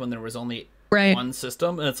systems when there was only one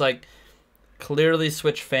system, and it's like clearly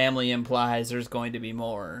Switch family implies there's going to be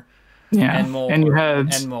more. Yeah, and more, and you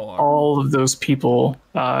had all of those people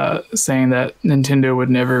saying that Nintendo would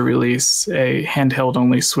never release a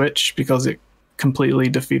handheld-only Switch because it completely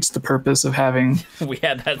defeats the purpose of having. We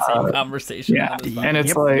had that same conversation. Yeah, and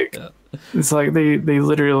it's like they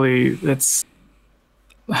literally, it's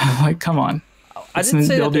like, come on. I didn't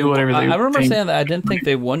say they'll do whatever they I remember think. saying that I didn't think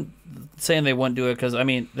they wouldn't saying they wouldn't do it because I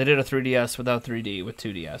mean they did a 3DS without 3D with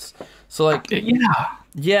 2DS. So like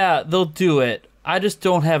yeah, they'll do it. I just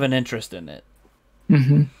don't have an interest in it.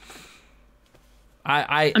 Mm-hmm.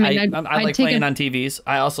 I like playing on TVs.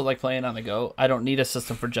 I also like playing on the go. I don't need a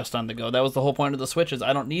system for just on the go. That was the whole point of the Switch. Is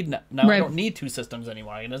I don't need now. I don't need two systems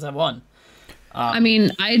anymore. I can just have one. I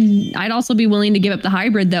mean, I'd also be willing to give up the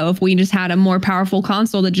hybrid though if we just had a more powerful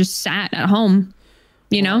console that just sat at home.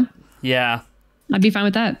 You know? Yeah. I'd be fine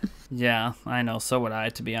with that. Yeah, I know. So would I,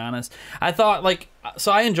 to be honest. I thought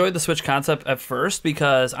so I enjoyed the Switch concept at first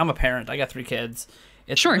because I'm a parent. I got 3 kids.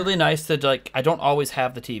 It's really nice to I don't always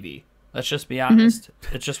have the TV. Let's just be honest.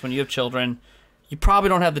 It's just when you have children, you probably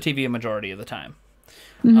don't have the TV a majority of the time.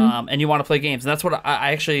 And you want to play games. And that's what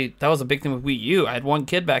I actually, that was a big thing with Wii U. I had one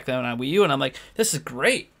kid back then on Wii U, and I'm like, this is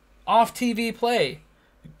great. Off TV play.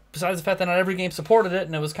 Besides the fact that not every game supported it,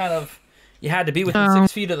 and it was kind of, you had to be within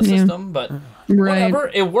 6 feet of the system, but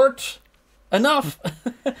whatever. It worked enough.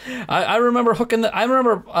 I remember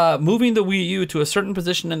moving the Wii U to a certain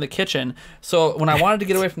position in the kitchen, so when I wanted to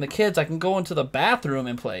get away from the kids, I can go into the bathroom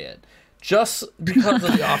and play it. Just because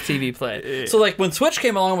of the off-TV play. So, when Switch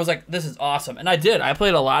came along, I was like, this is awesome. And I did. I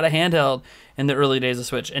played a lot of handheld in the early days of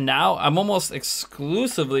Switch. And now I'm almost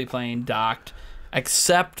exclusively playing docked,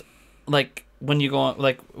 except, when you go,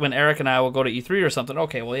 when Eric and I will go to E3 or something.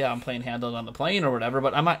 Okay, well, yeah, I'm playing handheld on the plane or whatever.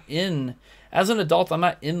 But I'm not as an adult, I'm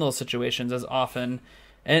not in those situations as often.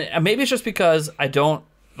 And maybe it's just because I don't,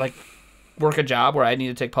 work a job where I need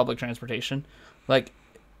to take public transportation. When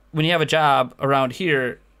you have a job around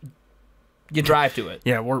here, you drive to it.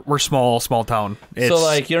 Yeah, we're small town.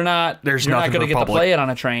 So you're not going to get to play it on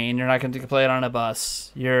a train. You're not going to play it on a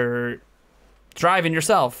bus. You're driving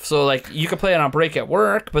yourself. So you could play it on break at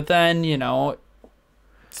work, but then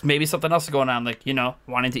maybe something else is going on,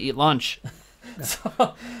 wanting to eat lunch.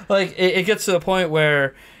 So it gets to a point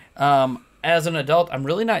where as an adult, I'm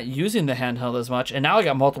really not using the handheld as much. And now I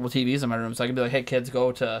got multiple TVs in my room, so I can be like, hey kids,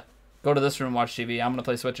 go to this room, watch TV. I'm gonna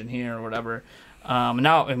play Switch in here or whatever.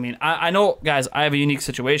 Now, I mean, I know, guys, I have a unique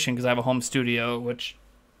situation because I have a home studio, which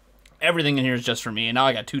everything in here is just for me. And now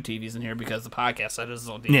I got 2 TVs in here because the podcast set is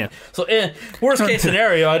on TV. Yeah. So, worst case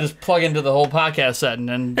scenario, I just plug into the whole podcast set and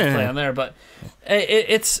then play on there. But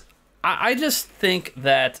I just think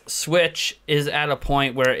that Switch is at a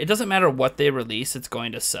point where it doesn't matter what they release, it's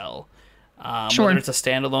going to sell. Whether it's a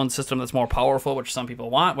standalone system that's more powerful, which some people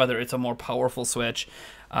want, whether it's a more powerful Switch,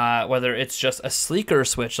 whether it's just a sleeker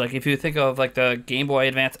Switch. If you think of the Game Boy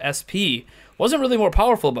Advance SP, wasn't really more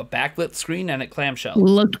powerful, but backlit screen and it clamshell.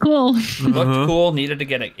 Looked cool. Looked cool, needed to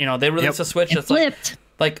get it. They released a Switch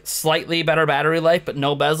that's slightly better battery life, but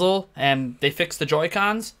no bezel, and they fixed the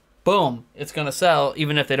Joy-Cons. Boom, it's going to sell,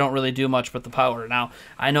 even if they don't really do much with the power. Now,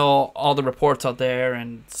 I know all the reports out there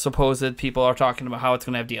and supposed people are talking about how it's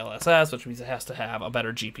going to have DLSS, which means it has to have a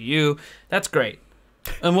better GPU. That's great.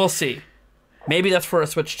 And we'll see. Maybe that's for a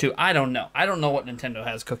Switch 2. I don't know. I don't know what Nintendo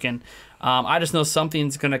has cooking. I just know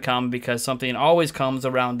something's going to come because something always comes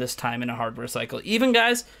around this time in a hardware cycle. Even,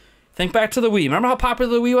 guys, think back to the Wii. Remember how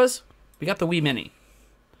popular the Wii was? We got the Wii Mini.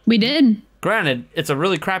 We did. Granted, it's a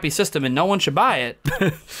really crappy system and no one should buy it.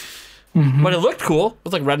 But it looked cool.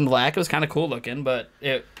 It was red and black. It was kind of cool looking, but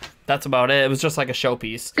that's about it. It was just like a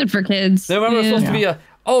showpiece. Good for kids. They remember it was supposed to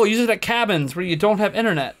be use it at cabins where you don't have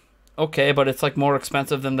internet. Okay, but it's more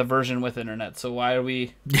expensive than the version with internet. So why are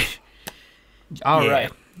we... All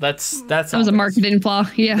right. That was a marketing flaw.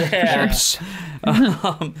 Yeah. Sure.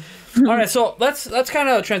 All right, so let's kind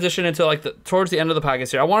of transition into towards the end of the podcast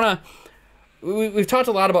here. I want to... We've talked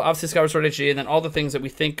a lot about, obviously, Skyward Sword HD and then all the things that we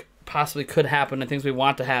think possibly could happen and things we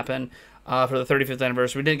want to happen for the 35th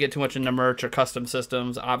anniversary. We didn't get too much into merch or custom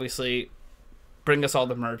systems. Obviously, bring us all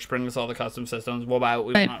the merch, bring us all the custom systems. We'll buy what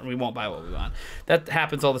we want, and we won't buy what we want. That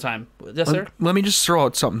happens all the time. Yes, sir? Let me just throw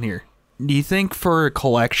out something here. Do you think for a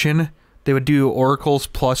collection, they would do Oracles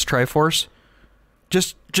plus Triforce?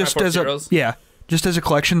 Just Triforce as Heroes? just as a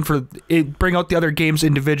collection for it, bring out the other games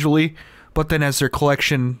individually, but then as their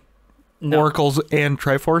collection... No. Oracles and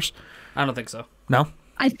Triforce? I don't think so. No?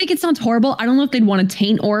 I think it sounds horrible. I don't know if they'd want to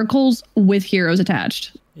taint Oracles with Heroes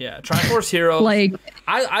attached. Yeah, Triforce Heroes.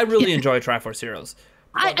 I really enjoy Triforce Heroes.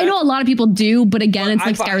 I know a lot of people do, but again,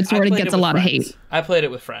 it's Skyward Sword, it gets a lot of hate. I played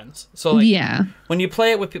it with friends. So when you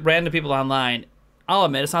play it with random people online, I'll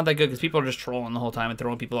admit it's not that good because people are just trolling the whole time and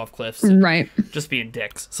throwing people off cliffs. Right. Just being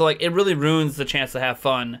dicks. So it really ruins the chance to have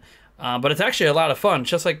fun. But it's actually a lot of fun.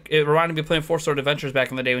 Just it reminded me of playing Four Sword Adventures back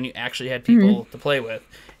in the day when you actually had people to play with.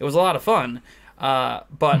 It was a lot of fun.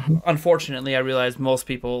 But unfortunately, I realized most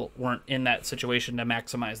people weren't in that situation to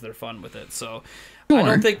maximize their fun with it. So I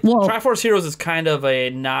don't think Triforce Heroes is kind of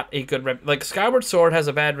not a good like Skyward Sword has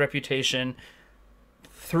a bad reputation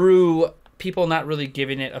through people not really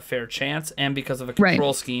giving it a fair chance, and because of a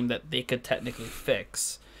control scheme that they could technically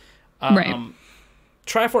fix.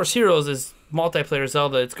 Triforce Heroes is multiplayer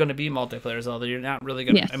Zelda. It's going to be multiplayer Zelda. You're not really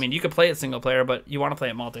going to... I mean, you could play it single player, but you want to play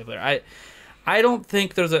it multiplayer. I don't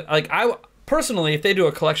think there's a... Like, personally, if they do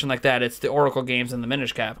a collection like that, it's the Oracle games and the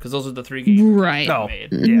Minish Cap, because those are the 3 games they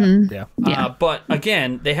made. Yeah. But,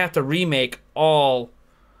 again, they have to remake all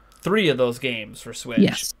 3 of those games for Switch.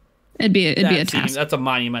 Yes. It'd be a task. That's a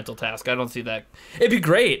monumental task. I don't see that. It'd be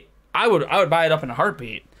great. I would buy it up in a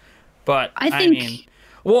heartbeat. But, I mean...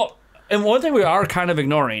 Well, and one thing we are kind of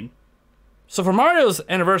ignoring... So for Mario's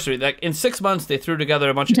anniversary, like in 6 months, they threw together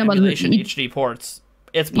a bunch of emulation HD ports.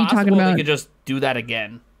 It's possible they could just do that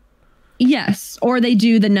again. Yes, or they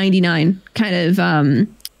do the 99 kind of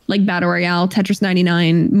like Battle Royale, Tetris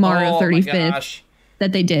 99, Mario 35th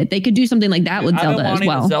that they did. They could do something like that with Zelda as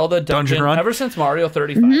well. Zelda Dungeon Run. Ever since Mario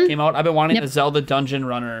 35 came out, I've been wanting the Zelda Dungeon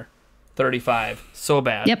Runner 35 so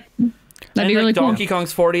bad. Yep, that'd be really cool. Donkey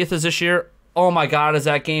Kong's 40th is this year. Oh my God, is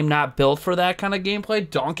that game not built for that kind of gameplay?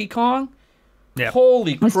 Donkey Kong. Yeah.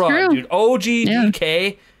 Holy crud, dude. OG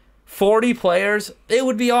DK, 40 players. It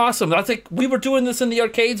would be awesome. That's like, we were doing this in the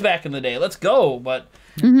arcades back in the day. Let's go. But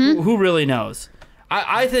who really knows?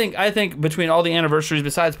 I think between all the anniversaries,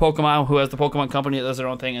 besides Pokemon, who has the Pokemon Company that does their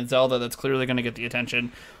own thing, and Zelda, that's clearly going to get the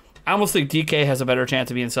attention, I almost think DK has a better chance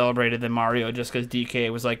of being celebrated than Mario, just because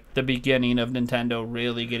DK was like the beginning of Nintendo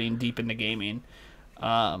really getting deep into gaming.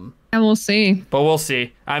 And we'll see. But we'll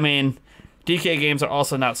see. I mean... DK games are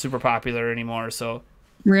also not super popular anymore, so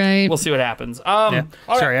we'll see what happens. Sorry,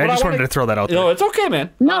 I just wanted to throw that out there. No, it's okay, man.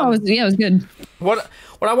 No, it was good. What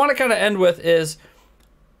I want to kind of end with is,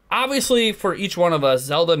 obviously, for each one of us,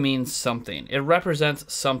 Zelda means something. It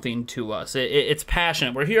represents something to us. It's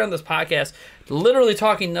passionate. We're here on this podcast literally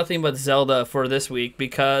talking nothing but Zelda for this week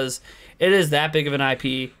because it is that big of an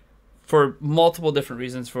IP for multiple different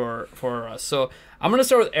reasons for us. So I'm going to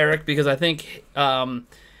start with Eric because I think...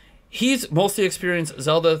 he's mostly experienced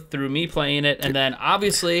Zelda through me playing it, and then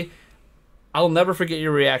obviously, I'll never forget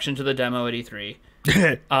your reaction to the demo at E3.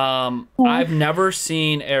 I've never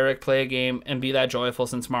seen Eric play a game and be that joyful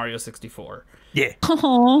since Mario 64. Yeah.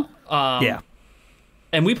 Yeah.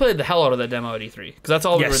 And we played the hell out of that demo at E3 because that's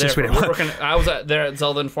all we were there for. I was there at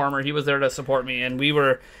Zelda Informer. He was there to support me, and we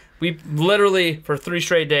literally for 3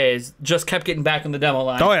 straight days just kept getting back in the demo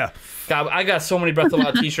line. Oh yeah. God, I got so many Breath of the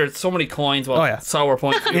Wild t-shirts, so many coins. Sour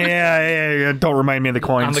points. Yeah. Don't remind me of the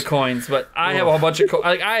coins. On the coins, but I have a bunch of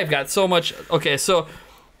I have got so much. Okay, so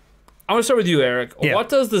I want to start with you, Eric. Yeah. What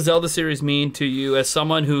does the Zelda series mean to you as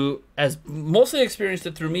someone who has mostly experienced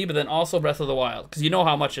it through me, but then also Breath of the Wild? Because you know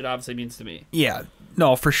how much it obviously means to me. Yeah,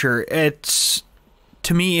 no, for sure.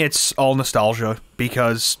 To me, it's all nostalgia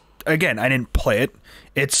because, again, I didn't play it.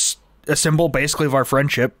 It's a symbol, basically, of our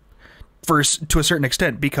friendship, to a certain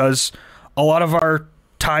extent, because a lot of our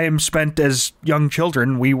time spent as young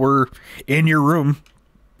children, we were in your room.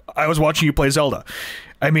 I was watching you play Zelda.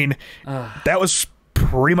 I mean, that was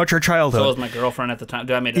pretty much our childhood. So was my girlfriend at the time.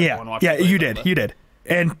 Dude, I made everyone watch. Yeah, you did.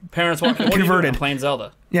 And parents watching. What converted. Are you doing? Playing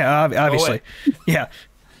Zelda. Yeah, obviously. Yeah,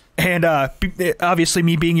 and obviously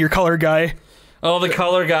me being your color guy. Oh, the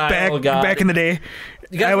color guy. Back in the day.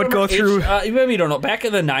 I would go through... maybe you don't know. Back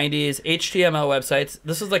in the 90s, HTML websites,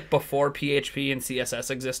 this was like before PHP and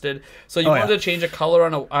CSS existed. So you wanted to change a color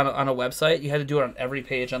on a website, you had to do it on every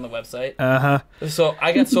page on the website. So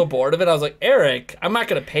I got so bored of it, I was like, Eric, I'm not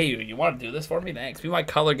going to pay you. You want to do this for me? Thanks. Be my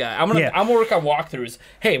color guy. I'm gonna work on walkthroughs.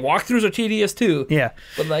 Hey, walkthroughs are tedious too. Yeah.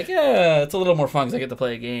 But it's a little more fun because I get to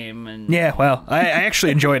play a game. And yeah, well, I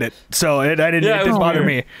actually enjoyed it. So it didn't bother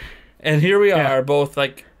me. And here we are, both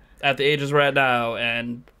like... at the ages we're at now,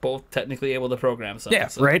 and both technically able to program something. Yeah,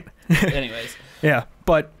 so, right? Anyways. Yeah,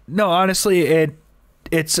 but no, honestly,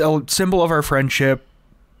 it's a symbol of our friendship,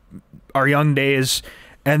 our young days,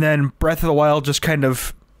 and then Breath of the Wild just kind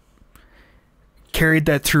of carried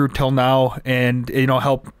that through till now, and,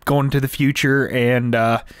 helped go into the future, and,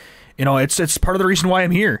 it's part of the reason why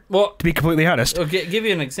I'm here, to be completely honest. I'll give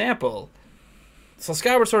you an example. So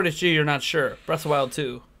Skyward Sword HD, you're not sure. Breath of the Wild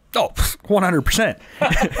 2. Oh, 100%.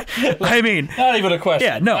 I mean, not even a question.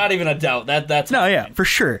 Yeah, no, not even a doubt. That's no, yeah, for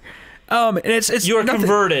sure. And it's you were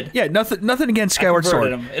converted. Yeah, nothing against Skyward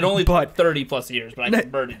Sword. It only took 30+ years, but I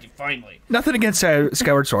converted you finally. Nothing against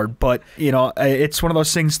Skyward Sword, but it's one of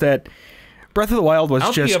those things that Breath of the Wild was I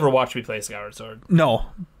don't just. Think you ever watched me play Skyward Sword? No.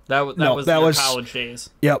 That was college days.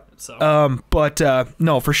 Yep. So. But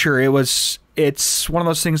no, for sure, it was it's one of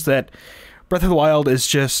those things that Breath of the Wild is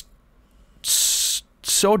just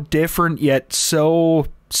so different yet so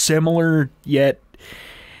similar, yet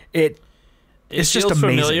it's just feels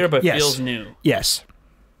amazing. familiar, but Yes. feels new. Yes.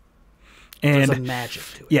 There's And a magic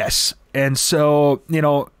to it. yes. And so,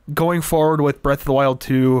 going forward with Breath of the Wild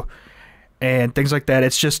 2 and things like that,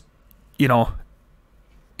 it's just,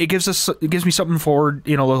 it gives me something forward,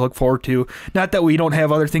 to look forward to. Not that we don't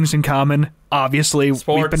have other things in common. Obviously,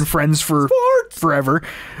 Sports. we've been friends for forever,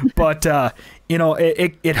 but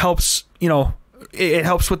it helps. It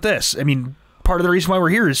helps with this. I mean, part of the reason why we're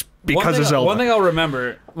here is because of Zelda. One thing I'll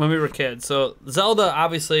remember when we were kids. So Zelda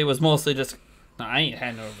obviously was mostly just. No, I ain't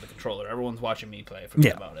handing over the controller. Everyone's watching me play.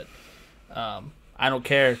 Forget about it. I don't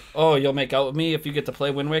care. Oh, you'll make out with me if you get to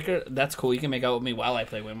play Wind Waker? That's cool. You can make out with me while I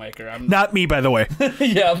play Wind Waker. I'm Not me, by the way.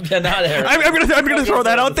 yeah, not Eric. I'm gonna throw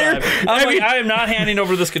that out there. I am not handing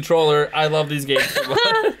over this controller. I love these games so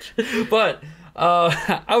much. But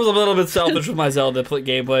I was a little bit selfish with my Zelda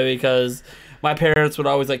gameplay because my parents would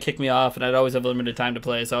always kick me off, and I'd always have limited time to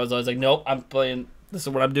play. So I was always like, nope, I'm playing. This is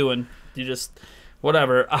what I'm doing. You just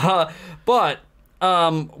whatever. But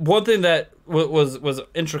one thing that was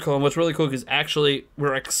integral and what's really cool is actually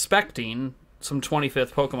we're expecting some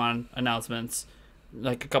 25th Pokemon announcements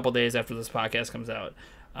a couple days after this podcast comes out.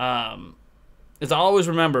 As I always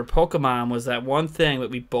remember, Pokemon was that one thing that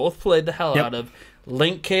we both played the hell out of.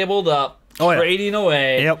 Link cabled up, trading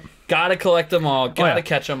away. Yep. Gotta collect them all. Gotta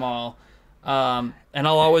catch them all. And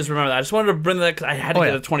I'll always remember that. I just wanted to bring that because I had to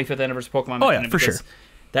get a 25th anniversary Pokemon. Oh yeah, for sure.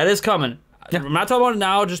 That is coming. Yeah. I'm not talking about it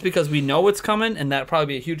now just because we know it's coming, and that'll probably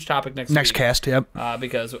be a huge topic next week. Cast, yep.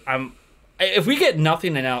 Because if we get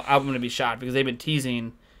nothing now, I'm going to be shocked because they've been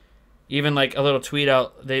teasing even a little tweet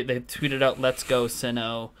out. They tweeted out, "Let's go,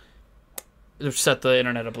 Sinnoh." They've set the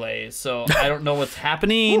internet ablaze. So I don't know what's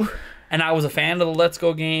happening. And I was a fan of the Let's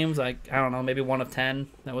Go games. I don't know, maybe 1 of 10.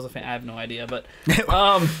 That was a fan. I have no idea. But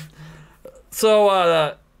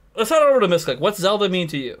so let's head over to Missclick. What's Zelda mean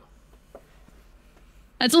to you?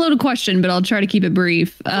 That's a loaded question, but I'll try to keep it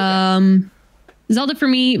brief. Okay. Zelda for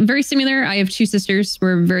me, very similar. I have 2 sisters.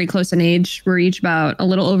 We're very close in age. We're each about a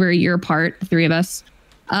little over a year apart, the 3 of us.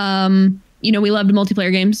 We loved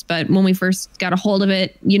multiplayer games, but when we first got a hold of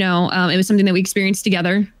it, it was something that we experienced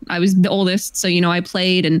together. I was the oldest, so, I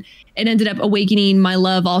played, and it ended up awakening my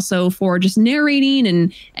love also for just narrating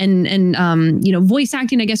and voice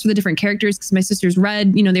acting, I guess, for the different characters, because my sisters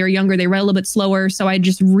read, they were younger, they read a little bit slower, so I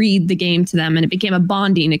just read the game to them, and it became a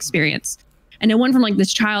bonding experience. And it went from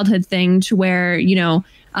this childhood thing to where,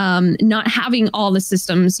 not having all the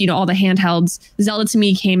systems, all the handhelds, Zelda to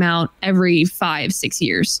me came out every 5-6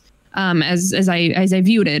 years. As I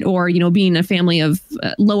viewed it, or being a family of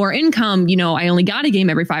lower income, I only got a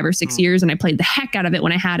game every 5 or 6 years, and I played the heck out of it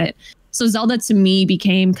when I had it. So Zelda to me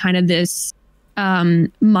became kind of this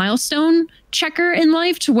milestone checker in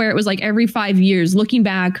life, to where it was every 5 years, looking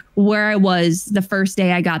back where I was the first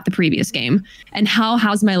day I got the previous game, and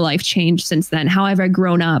how's my life changed since then? How have I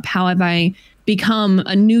grown up? How have I become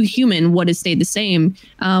a new human? What has stayed the same?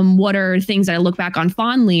 What are things that I look back on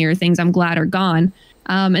fondly, or things I'm glad are gone?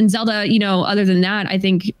 And Zelda, other than that, I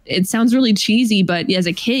think it sounds really cheesy, but as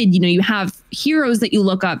a kid, you have heroes that you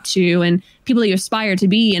look up to and people that you aspire to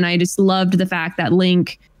be. And I just loved the fact that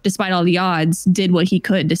Link, despite all the odds, did what he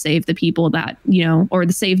could to save the people that, or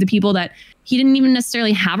to save the people that he didn't even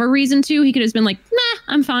necessarily have a reason to. He could have just been like,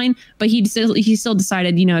 nah, I'm fine. But he still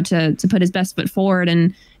decided, to put his best foot forward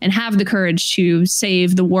and have the courage to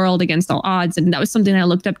save the world against all odds. And that was something I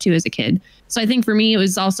looked up to as a kid. So I think for me, it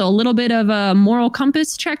was also a little bit of a moral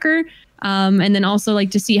compass checker. And then also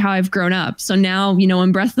to see how I've grown up. So now,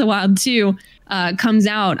 when Breath of the Wild 2 comes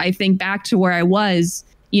out, I think back to where I was,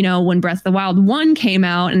 when Breath of the Wild 1 came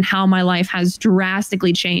out, and how my life has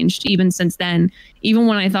drastically changed even since then, even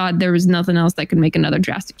when I thought there was nothing else that could make another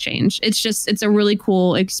drastic change. It's a really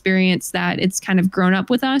cool experience that it's kind of grown up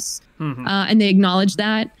with us, and they acknowledge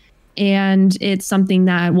that. And it's something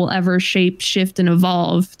that will ever shape, shift, and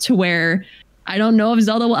evolve to where I don't know if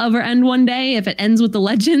Zelda will ever end one day, if it ends with the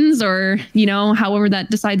legends or, however that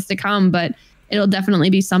decides to come. But it'll definitely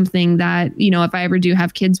be something that, if I ever do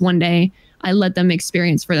have kids one day, I let them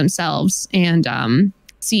experience for themselves and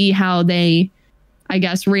see how they, I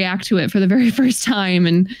guess, react to it for the very first time,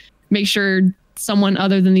 and make sure someone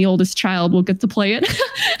other than the oldest child will get to play it.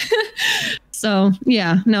 So,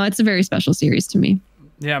 yeah, no, it's a very special series to me.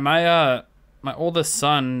 Yeah, my oldest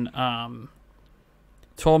son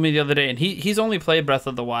told me the other day, and he's only played Breath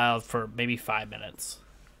of the Wild for maybe 5 minutes,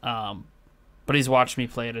 but he's watched me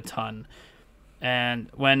play it a ton. And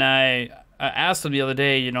when I asked him the other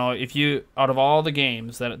day, if you, out of all the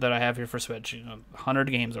games that I have here for Switch,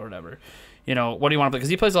 100 games or whatever, you know, what do you want to play? Because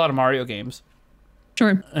he plays a lot of Mario games.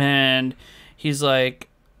 Sure. And he's like,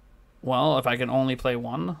 well, if I can only play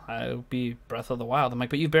one, I would be Breath of the Wild. I'm like,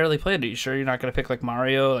 but you barely played it. You sure you're not going to pick like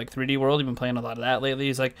Mario, like 3D World? You've been playing a lot of that lately.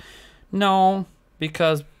 He's like, no,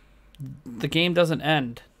 because the game doesn't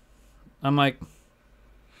end. I'm like,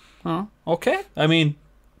 oh, okay. I mean,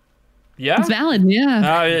 yeah, It's valid.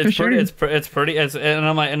 Yeah. it's for pretty. sure. It's pretty. And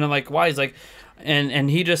I'm like, why? He's like, and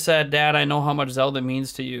he just said, Dad, I know how much Zelda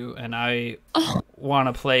means to you, and I want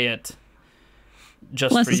to play it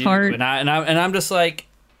just Bless for his you. heart. And I'm just like,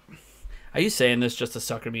 are you saying this just to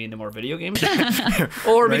sucker me into more video games?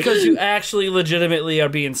 Or because you actually legitimately are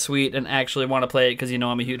being sweet and actually want to play it because you know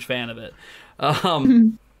I'm a huge fan of it?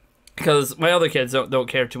 Because my other kids don't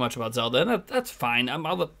care too much about Zelda, and that's fine.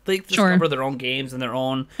 They discover their own games and their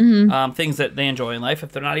own things that they enjoy in life.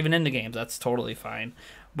 If they're not even into games, that's totally fine.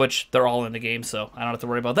 Which they're all into games, so I don't have to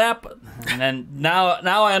worry about that. But and then now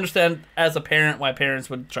I understand as a parent why parents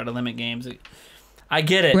would try to limit games. I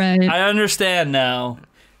get it. Right. I understand now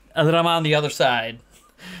that I'm on the other side.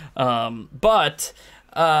 But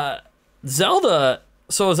Zelda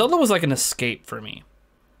was like an escape for me.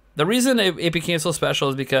 The reason it became so special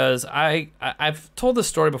is because I've told this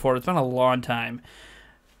story before. It's been a long time.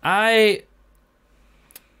 I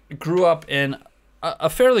grew up in a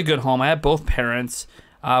fairly good home. I had both parents.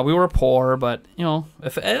 We were poor, but you know,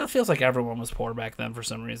 it feels like everyone was poor back then for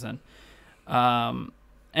some reason.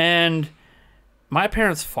 And my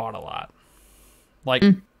parents fought a lot, like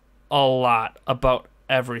a lot about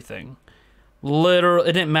everything. Literally,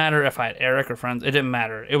 it didn't matter if I had Eric or friends. It didn't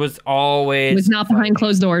matter. It was always. It was not behind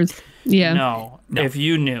closed doors. Yeah. No, if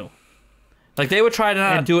you knew, like they would try to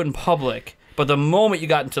not do it in public, but the moment you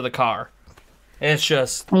got into the car, it's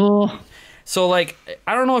just. Oh. So like,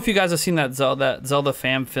 I don't know if you guys have seen that Zelda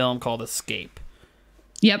fan film called Escape.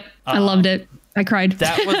 Yep, I loved it. I cried.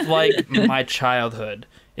 That was like my childhood.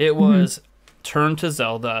 It was turn to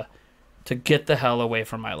Zelda to get the hell away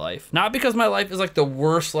from my life. Not because my life is like the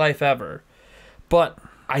worst life ever, but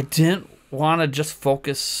I didn't want to just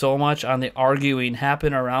focus so much on the arguing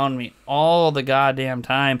happen around me all the goddamn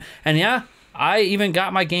time. And yeah, I even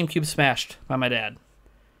got my GameCube smashed by my dad.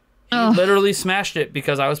 He literally smashed it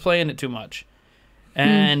because I was playing it too much.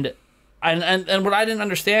 And and what I didn't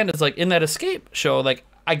understand is like in that Escape show, like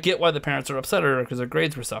I get why the parents are upset at her because their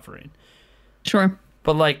grades were suffering. Sure.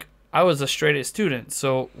 But like I was a straight A student,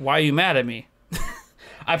 so why are you mad at me?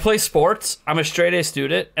 I play sports. I'm a straight A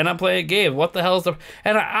student, and I'm playing a game. What the hell is the?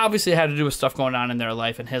 And I obviously had to do with stuff going on in their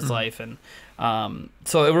life and his life, and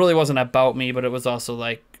so it really wasn't about me, but it was also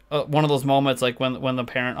like one of those moments, like when the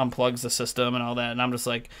parent unplugs the system and all that, and I'm just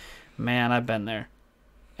like, man, I've been there,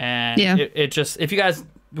 and it just if you guys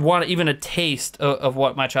want even a taste of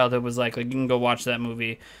what my childhood was like you can go watch that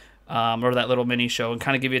movie. Or that little mini show and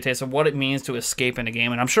kind of give you a taste of what it means to escape in a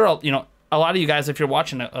game. And I'm sure, you know, a lot of you guys, if you're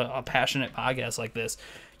watching a passionate podcast like this,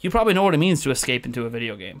 you probably know what it means to escape into a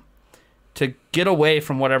video game. To get away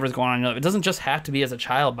from whatever's going on in your life. It doesn't just have to be as a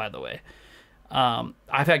child, by the way.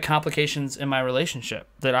 I've had complications in my relationship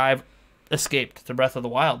that I've escaped to Breath of the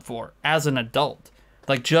Wild for as an adult.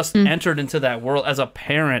 Like, just entered into that world as a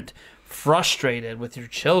parent, frustrated with your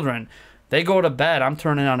children. They go to bed, I'm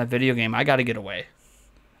turning on a video game. I got to get away.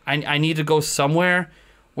 I need to go somewhere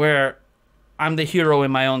where I'm the hero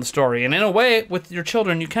in my own story. And in a way, with your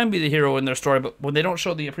children, you can be the hero in their story, but when they don't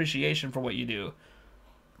show the appreciation for what you do,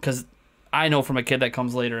 because I know from a kid that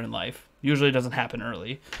comes later in life, usually it doesn't happen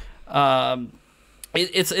early.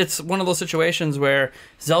 It's one of those situations where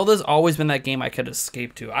Zelda's always been that game I could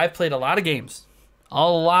escape to. I've played a lot of games,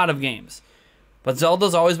 but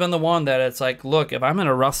Zelda's always been the one that it's like, look, if I'm in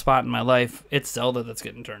a rough spot in my life, it's Zelda that's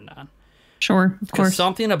getting turned on. Sure, of course.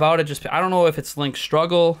 Something about it just, I don't know if it's Link's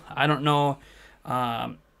struggle. I don't know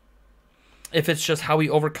if it's just how he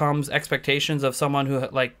overcomes expectations of someone who,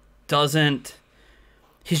 like, doesn't,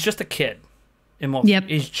 he's just a kid.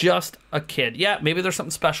 He's just a kid. Yeah, maybe there's something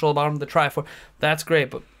special about him to try for. That's great,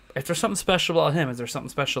 but if there's something special about him, is there something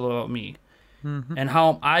special about me? And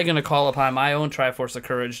how am I going to call upon my own Triforce of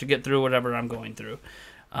Courage to get through whatever I'm going through?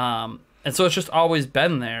 And so it's just always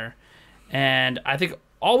been there. And I think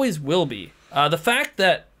always will be. The fact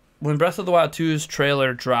that when Breath of the Wild 2's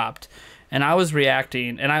trailer dropped, and I was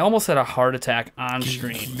reacting, and I almost had a heart attack on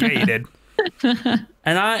stream. Yeah, you did.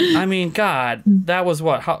 And I mean, God, that was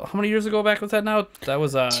what? How many years ago back was that now? That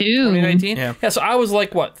was 2019? Yeah, so I was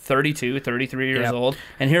like, what, 32, 33 years old?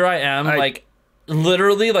 And here I am, like,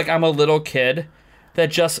 literally, like, I'm a little kid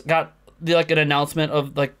that just got like an announcement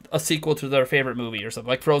of like a sequel to their favorite movie or something,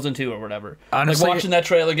 like Frozen 2 or whatever. Honestly, like watching that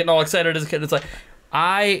trailer, getting all excited as a kid, it's like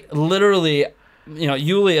I literally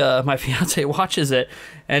Yulia, my fiance, watches it,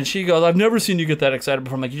 and she goes, "I've never seen you get that excited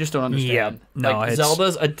before." I'm like, "You just don't understand." Yeah, no, like, it's...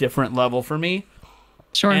 Zelda's a different level for me.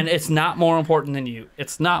 Sure. And it's not more important than you.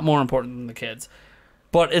 It's not more important than the kids.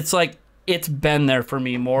 But it's like, it's been there for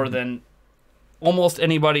me more than almost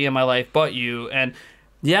anybody in my life but you. And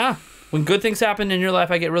yeah, when good things happen in your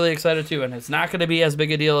life, I get really excited too. And it's not going to be as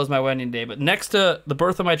big a deal as my wedding day. But next to the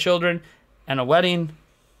birth of my children and a wedding,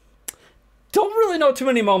 don't really know too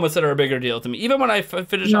many moments that are a bigger deal to me. Even when I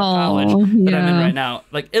finish up college that I'm in right now.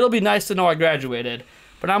 Like, it'll be nice to know I graduated,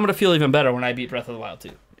 but I'm going to feel even better when I beat Breath of the Wild 2.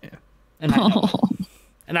 Yeah. And I know it.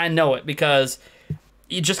 And I know it because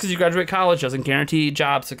just because you graduate college doesn't guarantee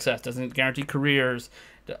job success, doesn't guarantee careers.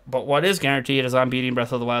 But what is guaranteed is I'm beating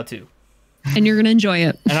Breath of the Wild 2. And you're going to enjoy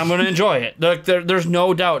it. And I'm going to enjoy it. There's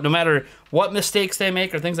no doubt, no matter what mistakes they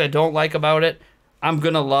make or things I don't like about it, I'm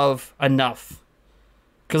going to love enough.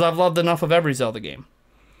 Because I've loved enough of every Zelda game.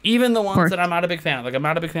 Even the ones that I'm not a big fan of. Like, I'm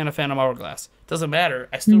not a big fan of Phantom Hourglass. Doesn't matter.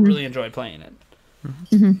 I still really enjoy playing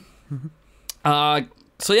it.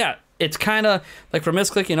 So, yeah. It's kind of, like for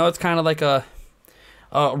Missclick, it's kind of like a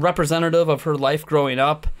representative of her life growing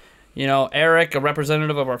up. Eric, a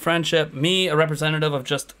representative of our friendship. Me, a representative of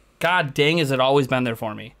just, God dang, has it always been there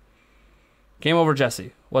for me. Game over,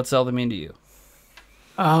 Jesse. What's Zelda mean to you?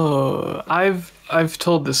 Oh, I've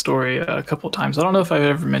told this story a couple times. I don't know if I've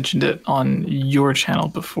ever mentioned it on your channel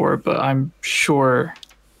before, but I'm sure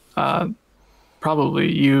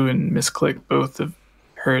probably you and Missclick both have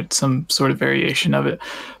heard some sort of variation of it.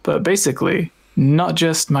 But basically, not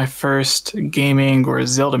just my first gaming or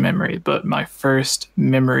Zelda memory, but my first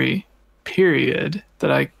memory period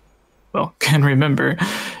that I can remember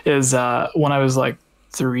is when I was like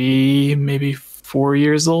 3, maybe 4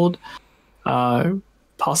 years old,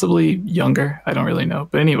 possibly younger. I don't really know.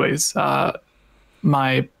 But anyways,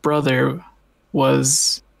 my brother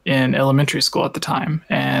was in elementary school at the time,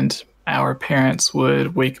 and our parents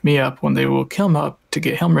would wake me up when they woke him up to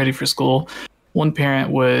get him ready for school. One parent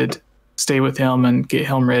would stay with him and get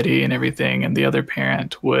him ready and everything, and the other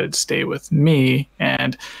parent would stay with me,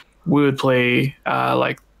 and we would play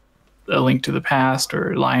like A Link to the Past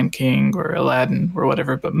or Lion King or Aladdin or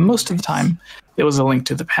whatever, but most of the time it was A Link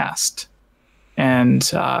to the Past. And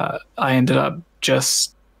I ended up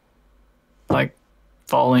just like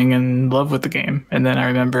falling in love with the game. And then I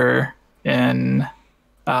remember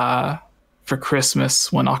for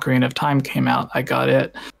Christmas when Ocarina of Time came out, I got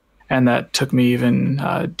it, and that took me even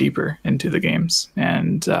deeper into the games.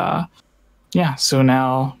 And so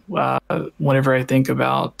now whenever I think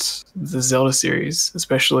about the Zelda series,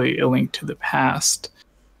 especially A Link to the Past,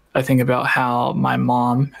 I think about how my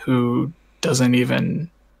mom, who doesn't even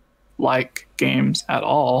like games at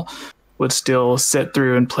all, would still sit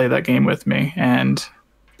through and play that game with me and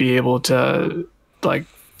be able to like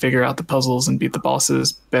figure out the puzzles and beat the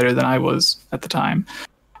bosses better than I was at the time.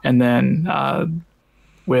 And then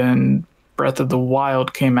when Breath of the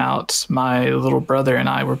Wild came out, my little brother and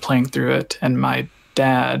I were playing through it, and my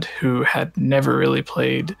dad, who had never really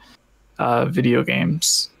played video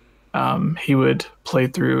games, he would play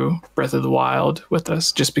through Breath of the Wild with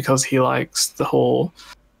us just because he likes the whole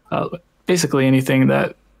basically anything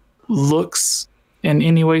that looks in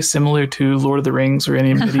any way similar to Lord of the Rings or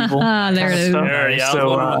any medieval there it is. stuff. So,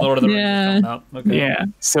 Lord of the Rings. Okay. Yeah,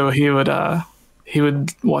 so he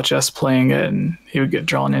would watch us playing it, and he would get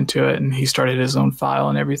drawn into it, and he started his own file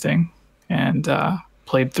and everything, and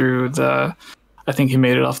played through I think he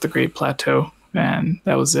made it off the Great Plateau, and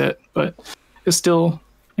that was it. But it's still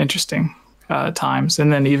interesting times.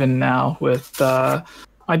 And then even now with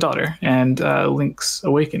my daughter and Link's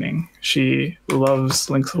Awakening, she loves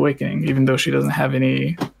Link's Awakening, even though she doesn't have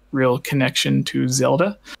any real connection to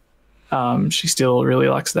Zelda. She still really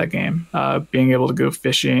likes that game. Being able to go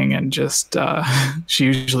fishing and just she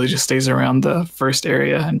usually just stays around the first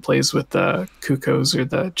area and plays with the cuckoos or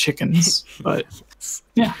the chickens. But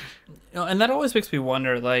yeah, and that always makes me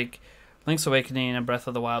wonder, like Link's Awakening and Breath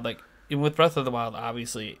of the Wild, like with Breath of the Wild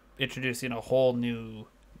obviously introducing a whole new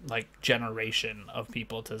like generation of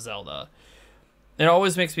people to Zelda. It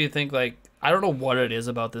always makes me think, like, I don't know what it is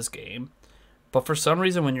about this game, but for some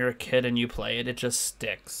reason when you're a kid and you play it, it just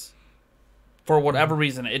sticks. For whatever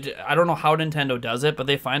reason, I don't know how Nintendo does it, but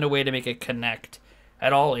they find a way to make it connect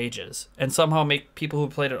at all ages and somehow make people who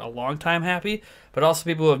played it a long time happy, but also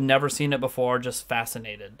people who have never seen it before just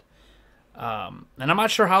fascinated. And I'm not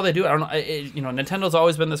sure how they do it. I don't know. Nintendo's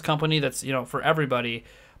always been this company that's, for everybody,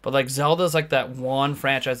 But like Zelda's like that one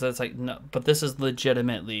franchise that's like, no, but this is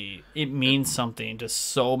legitimately, it means something to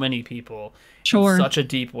so many people. Sure. In such a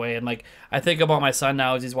deep way. And like, I think about my son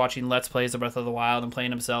now as he's watching Let's Plays of Breath of the Wild and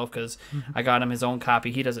playing himself because I got him his own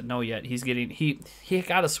copy. He doesn't know yet. He's getting, he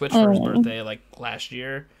got a Switch for his birthday like last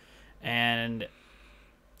year. And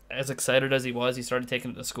as excited as he was, he started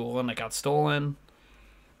taking it to school and it got stolen.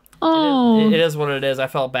 Oh. It is what it is. I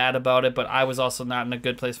felt bad about it, but I was also not in a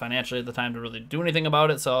good place financially at the time to really do anything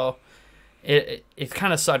about it. So it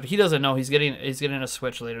kind of sucked. But he doesn't know he's getting a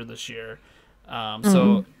Switch later this year.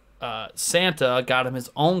 So Santa got him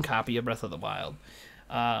his own copy of Breath of the Wild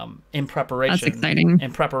in preparation. That's exciting.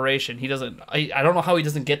 In preparation, he doesn't. I don't know how he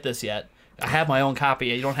doesn't get this yet. I have my own copy.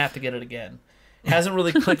 You don't have to get it again. It hasn't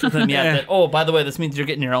really clicked with him yet that, oh, by the way, this means you're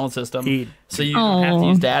getting your own system. So you don't have to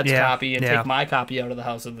use Dad's copy and take my copy out of the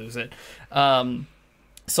house and lose it.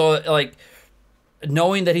 So, like,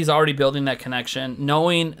 knowing that he's already building that connection,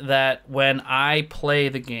 knowing that when I play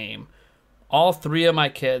the game, all three of my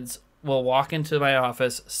kids will walk into my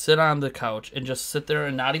office, sit on the couch, and just sit there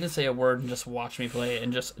and not even say a word and just watch me play it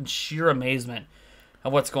and just in sheer amazement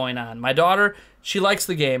of what's going on. My daughter, she likes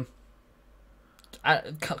the game.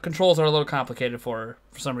 Controls are a little complicated for her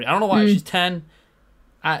for some reason. I don't know why. She's 10.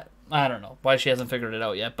 I don't know why she hasn't figured it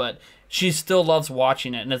out yet, but she still loves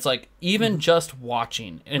watching it. And it's like, even just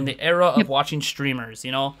watching, in the era of watching streamers,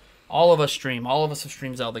 you know, all of us stream. All of us have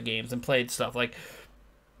streamed Zelda games and played stuff. Like,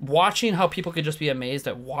 watching how people could just be amazed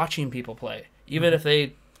at watching people play, even if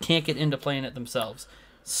they can't get into playing it themselves.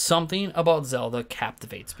 Something about Zelda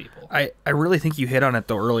captivates people. I really think you hit on it,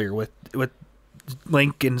 though, earlier with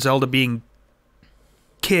Link and Zelda being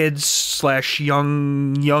kids /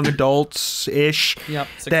 young adults ish. Yep,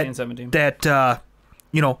 16, 17. That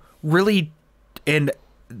you know, really, and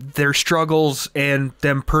their struggles and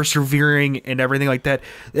them persevering and everything like that.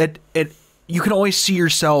 That you can always see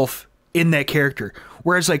yourself in that character.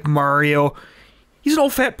 Whereas like Mario, he's an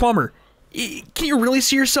old fat plumber. Can you really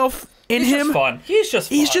see yourself in him? Just fun. He's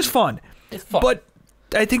just fun. It's fun. But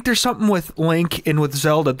I think there's something with Link and with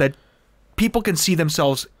Zelda that people can see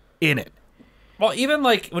themselves in it. Well, even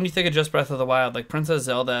like when you think of just Breath of the Wild, like Princess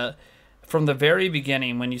Zelda, from the very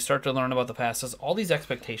beginning, when you start to learn about the past, there's all these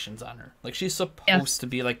expectations on her. Like, she's supposed to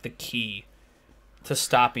be like the key to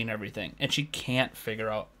stopping everything, and she can't figure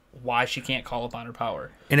out why she can't call upon her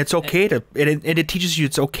power. And it's okay it teaches you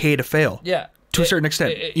it's okay to fail. Yeah. To a certain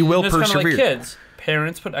extent. You will persevere. Kind of like kids.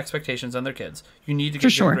 Parents put expectations on their kids. You need to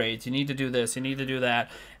get good grades. You need to do this. You need to do that.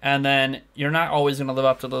 And then you're not always going to live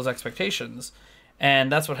up to those expectations.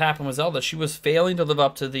 And that's what happened with Zelda. She was failing to live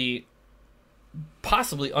up to the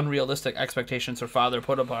possibly unrealistic expectations her father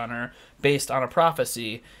put upon her based on a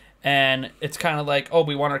prophecy. And it's kind of like, oh,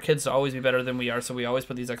 we want our kids to always be better than we are, so we always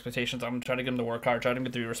put these expectations on them, trying to get them to work hard, trying to get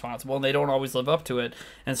them to be responsible, and they don't always live up to it.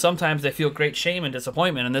 And sometimes they feel great shame and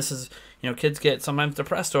disappointment. And this is, you know, kids get sometimes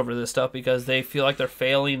depressed over this stuff because they feel like they're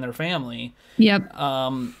failing their family. Yep.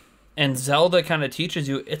 And Zelda kind of teaches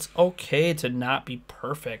you it's okay to not be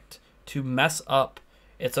perfect, to mess up.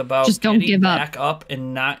 It's about just don't give back up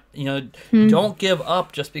and not, you know, don't give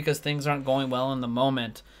up just because things aren't going well in the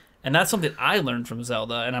moment. And that's something I learned from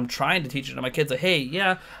Zelda, and I'm trying to teach it to my kids. Like, hey,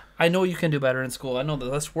 yeah, I know you can do better in school. I know that.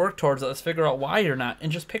 Let's work towards it. Let's figure out why you're not,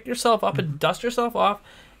 and just pick yourself up and dust yourself off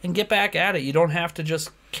and get back at it. You don't have to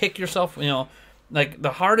just kick yourself. You know, like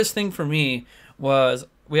the hardest thing for me was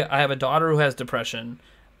I have a daughter who has depression,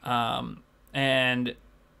 and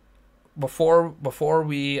before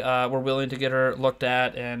we were willing to get her looked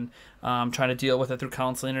at and trying to deal with it through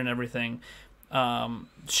counseling and everything.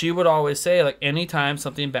 She would always say, like, anytime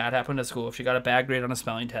something bad happened at school, if she got a bad grade on a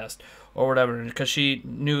spelling test or whatever, because she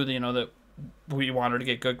knew that, you know, that we want her to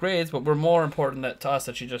get good grades, but we're more important to us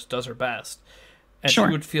that she just does her best. And she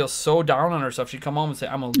would feel so down on herself. She'd come home and say,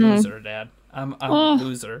 I'm a loser, Dad. I'm a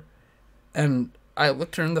loser. And I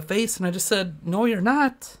looked her in the face and I just said, no, you're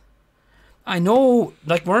not. I know,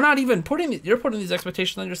 like, we're not even you're putting these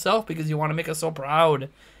expectations on yourself because you want to make us so proud.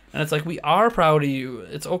 And it's like, we are proud of you.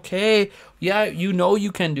 It's okay. Yeah, you know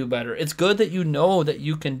you can do better. It's good that you know that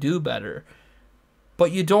you can do better.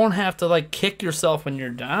 But you don't have to, like, kick yourself when you're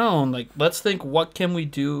down. Like, let's think, what can we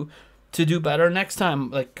do to do better next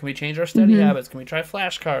time? Like, can we change our study habits? Can we try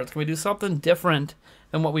flashcards? Can we do something different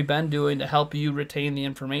than what we've been doing to help you retain the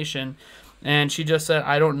information? And she just said,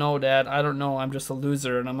 I don't know, Dad. I don't know. I'm just a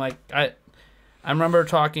loser. And I'm like, I remember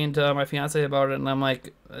talking to my fiance about it, and I'm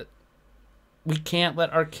like, we can't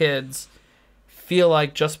let our kids feel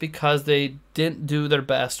like just because they didn't do their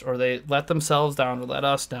best or they let themselves down or let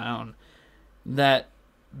us down, that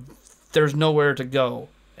there's nowhere to go.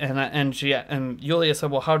 And Yulia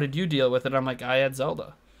said, well, how did you deal with it? I'm like, I had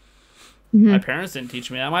Zelda. My parents didn't teach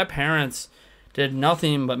me that. My parents did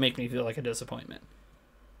nothing but make me feel like a disappointment.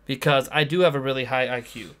 Because I do have a really high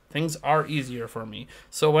IQ. Things are easier for me.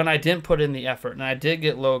 So when I didn't put in the effort and I did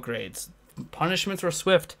get low grades, punishments were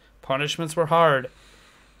swift, punishments were hard,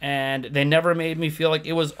 and they never made me feel like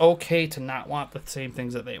it was okay to not want the same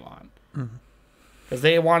things that they want. Because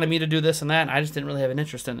they wanted me to do this and that, and I just didn't really have an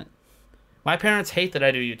interest in it. My parents hate that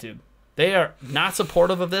I do YouTube. They are not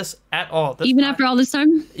supportive of this at all. Even after all this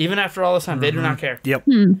time? Even after all this time, they do not care. Yep.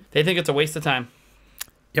 They think it's a waste of time.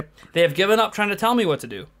 Yep. They have given up trying to tell me what to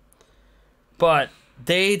do. But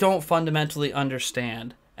they don't fundamentally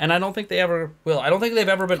understand. And I don't think they ever will. I don't think they've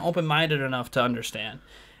ever been open-minded enough to understand.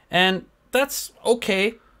 And that's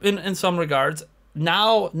okay in some regards.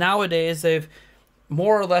 Nowadays, they've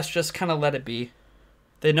more or less just kind of let it be.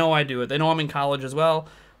 They know I do it. They know I'm in college as well,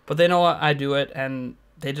 but they know I do it, and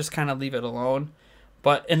they just kind of leave it alone.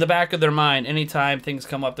 But in the back of their mind, anytime things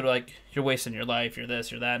come up, they're like, you're wasting your life, you're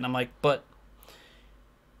this, you're that. And I'm like, but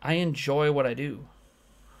I enjoy what I do.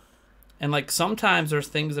 And like sometimes there's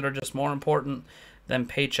things that are just more important than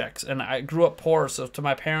paychecks. And I grew up poor, so to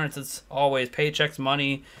my parents it's always paychecks,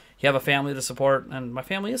 money, you have a family to support, and my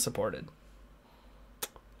family is supported.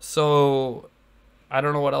 So I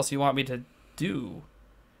don't know what else you want me to do.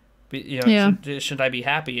 Should I be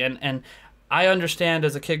happy? And I understand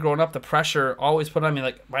as a kid growing up the pressure always put on me.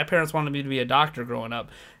 Like my parents wanted me to be a doctor growing up.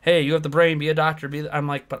 Hey, you have the brain, be a doctor. I'm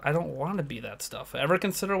like, but I don't want to be that stuff. Ever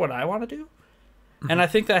consider what I want to do? And I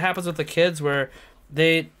think that happens with the kids where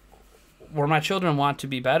my children want to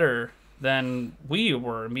be better than we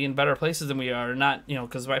were, be in better places than we are. Not,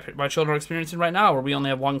 because my children are experiencing right now where we only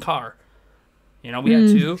have one car. We had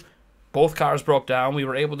two. Both cars broke down. We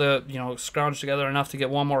were able to, scrounge together enough to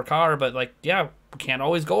get one more car. But, we can't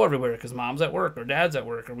always go everywhere because mom's at work or dad's at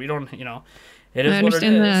work or we don't, it is what it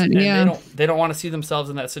is. That, yeah. And they don't want to see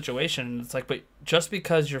themselves in that situation. It's like, but just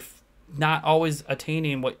because you're not always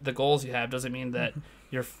attaining what the goals you have doesn't mean that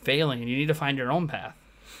you're failing. You need to find your own path.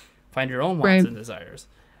 Find your own wants and desires.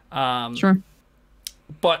 Sure.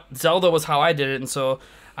 But Zelda was how I did it. And so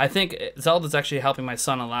I think Zelda's actually helping my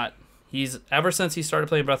son a lot. Ever since he started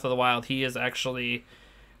playing Breath of the Wild, he has actually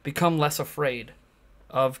become less afraid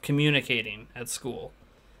of communicating at school.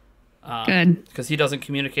 Good. Because he doesn't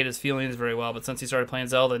communicate his feelings very well. But since he started playing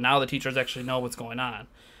Zelda, now the teachers actually know what's going on.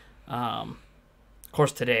 Of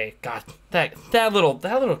course, today, God, that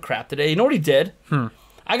little crap today. You know what he did?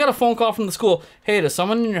 I got a phone call from the school. Hey, does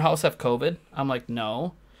someone in your house have COVID? I'm like,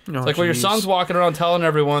 no. It's like, well, your son's walking around telling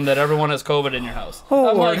everyone that everyone has COVID in your house.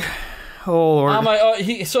 Oh, Lord. Oh, Lord. I'm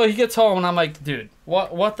like, so he gets home, and I'm like, dude,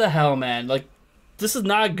 what the hell, man? Like, this is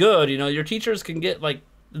not good. Your teachers can get,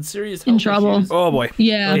 in serious health trouble. issues. Oh, boy.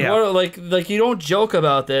 Yeah. Like you don't joke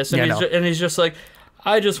about this. And, Yeah, he's just like,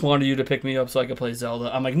 I just wanted you to pick me up so I could play Zelda.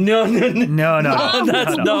 I'm like, no. No.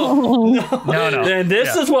 And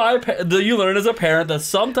this is why you learn as a parent that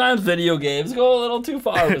sometimes video games go a little too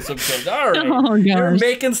far with some kids. All right, you're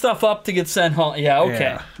making stuff up to get sent home. Yeah,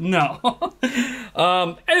 okay, no.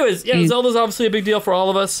 Anyways, Zelda's obviously a big deal for all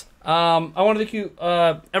of us. I want to thank you,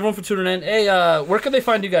 everyone, for tuning in. Hey, where can they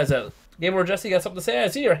find you guys at? Game Over Jesse, you got something to say? I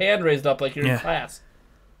see your hand raised up like you're in class.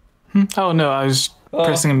 Oh no, I was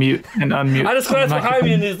pressing a mute and unmute. I just glanced behind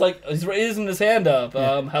me and he's raising his hand up.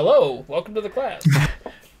 Hello, welcome to the class.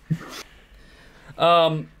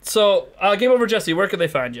 So Game Over Jesse, where could they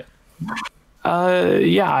find you?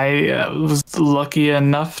 I was lucky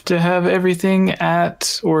enough to have everything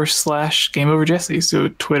at or / Game Over Jesse. So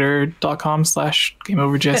twitter.com/Game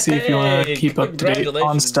Over Jesse if you want to keep up to date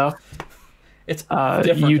on stuff. It's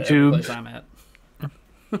YouTube. I'm at.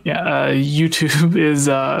 YouTube is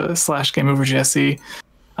 / Game Over Jesse.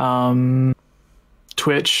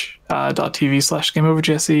 Twitch.tv / Game Over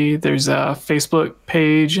Jesse. There's a Facebook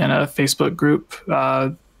page and a Facebook group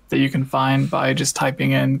that you can find by just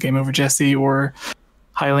typing in Game Over Jesse or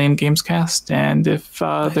Hylian Gamescast. And if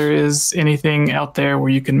there is anything out there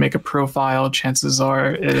where you can make a profile, chances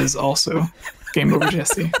are it is also Game Over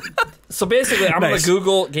Jesse. So basically, I'm going to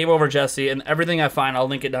Google Game Over Jesse, and everything I find, I'll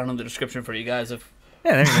link it down in the description for you guys. If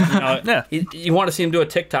there you go. you want to see him do a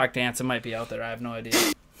TikTok dance, it might be out there. I have no idea.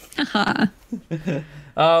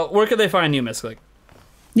 Where could they find you, Missclick?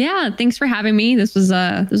 Yeah, thanks for having me. This was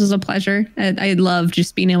a pleasure. I love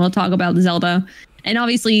just being able to talk about Zelda, and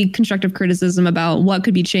obviously constructive criticism about what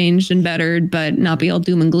could be changed and bettered, but not be all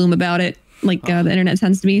doom and gloom about it. like the internet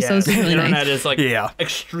tends to be. So Yeah, it's the really internet nice. is like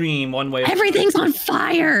extreme one way. Everything's on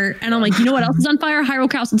fire, and I'm like, you know what else is on fire? Hyrule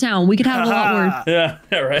Castle Town. We could have a lot more. Yeah,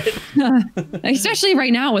 right. Especially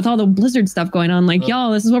right now with all the Blizzard stuff going on. Like,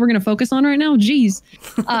 y'all, this is what we're going to focus on right now? Jeez.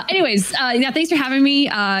 Anyways, yeah, thanks for having me.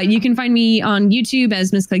 You can find me on YouTube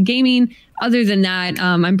as Missclick Gaming. Other than that,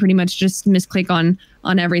 I'm pretty much just Missclick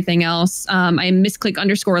on everything else. I'm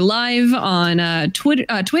Missclick_live on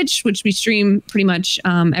Twitch, which we stream pretty much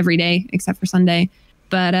every day except for Sunday.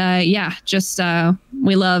 But yeah, just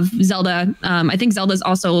we love Zelda. I think Zelda's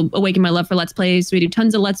also awakened my love for Let's Plays. We do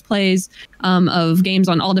tons of Let's Plays of games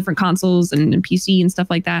on all different consoles and PC and stuff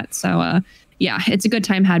like that. So yeah, it's a good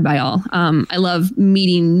time had by all. I love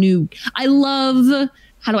meeting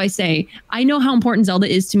how do I say? I know how important Zelda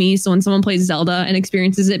is to me. So when someone plays Zelda and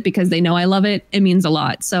experiences it because they know I love it, it means a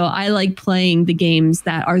lot. So I like playing the games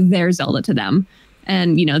that are their Zelda to them.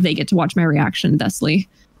 And, you know, they get to watch my reaction thusly.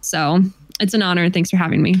 So it's an honor. Thanks for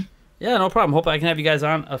having me. Yeah, no problem. Hope I can have you guys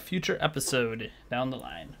on a future episode down the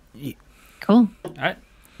line. Cool. All right.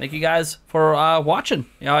 Thank you guys for watching.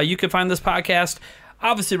 You can find this podcast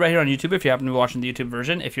obviously right here on YouTube if you happen to be watching the YouTube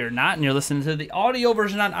version. If you're not and you're listening to the audio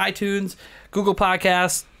version on iTunes, Google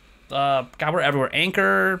Podcasts, God, we're everywhere.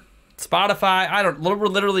 Anchor, Spotify. We're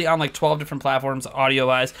literally on like 12 different platforms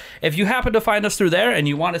audio-wise. If you happen to find us through there and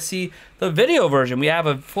you want to see the video version, we have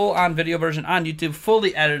a full-on video version on YouTube,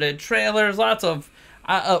 fully edited, trailers, lots of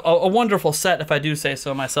a wonderful set, if I do say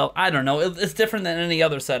so myself. I don't know. It's different than any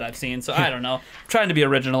other set I've seen, so I don't know. I'm trying to be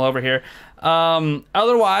original over here.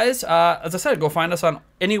 Otherwise, as I said, go find us on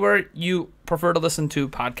anywhere you prefer to listen to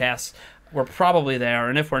podcasts. We're probably there,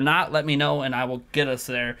 and if we're not, let me know, and I will get us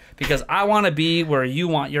there, because I want to be where you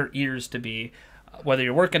want your ears to be. Whether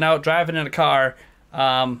you're working out, driving in a car,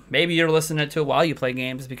 maybe you're listening to it while you play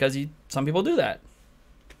games, because some people do that.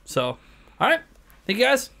 So, all right. Thank you,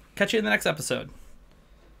 guys. Catch you in the next episode.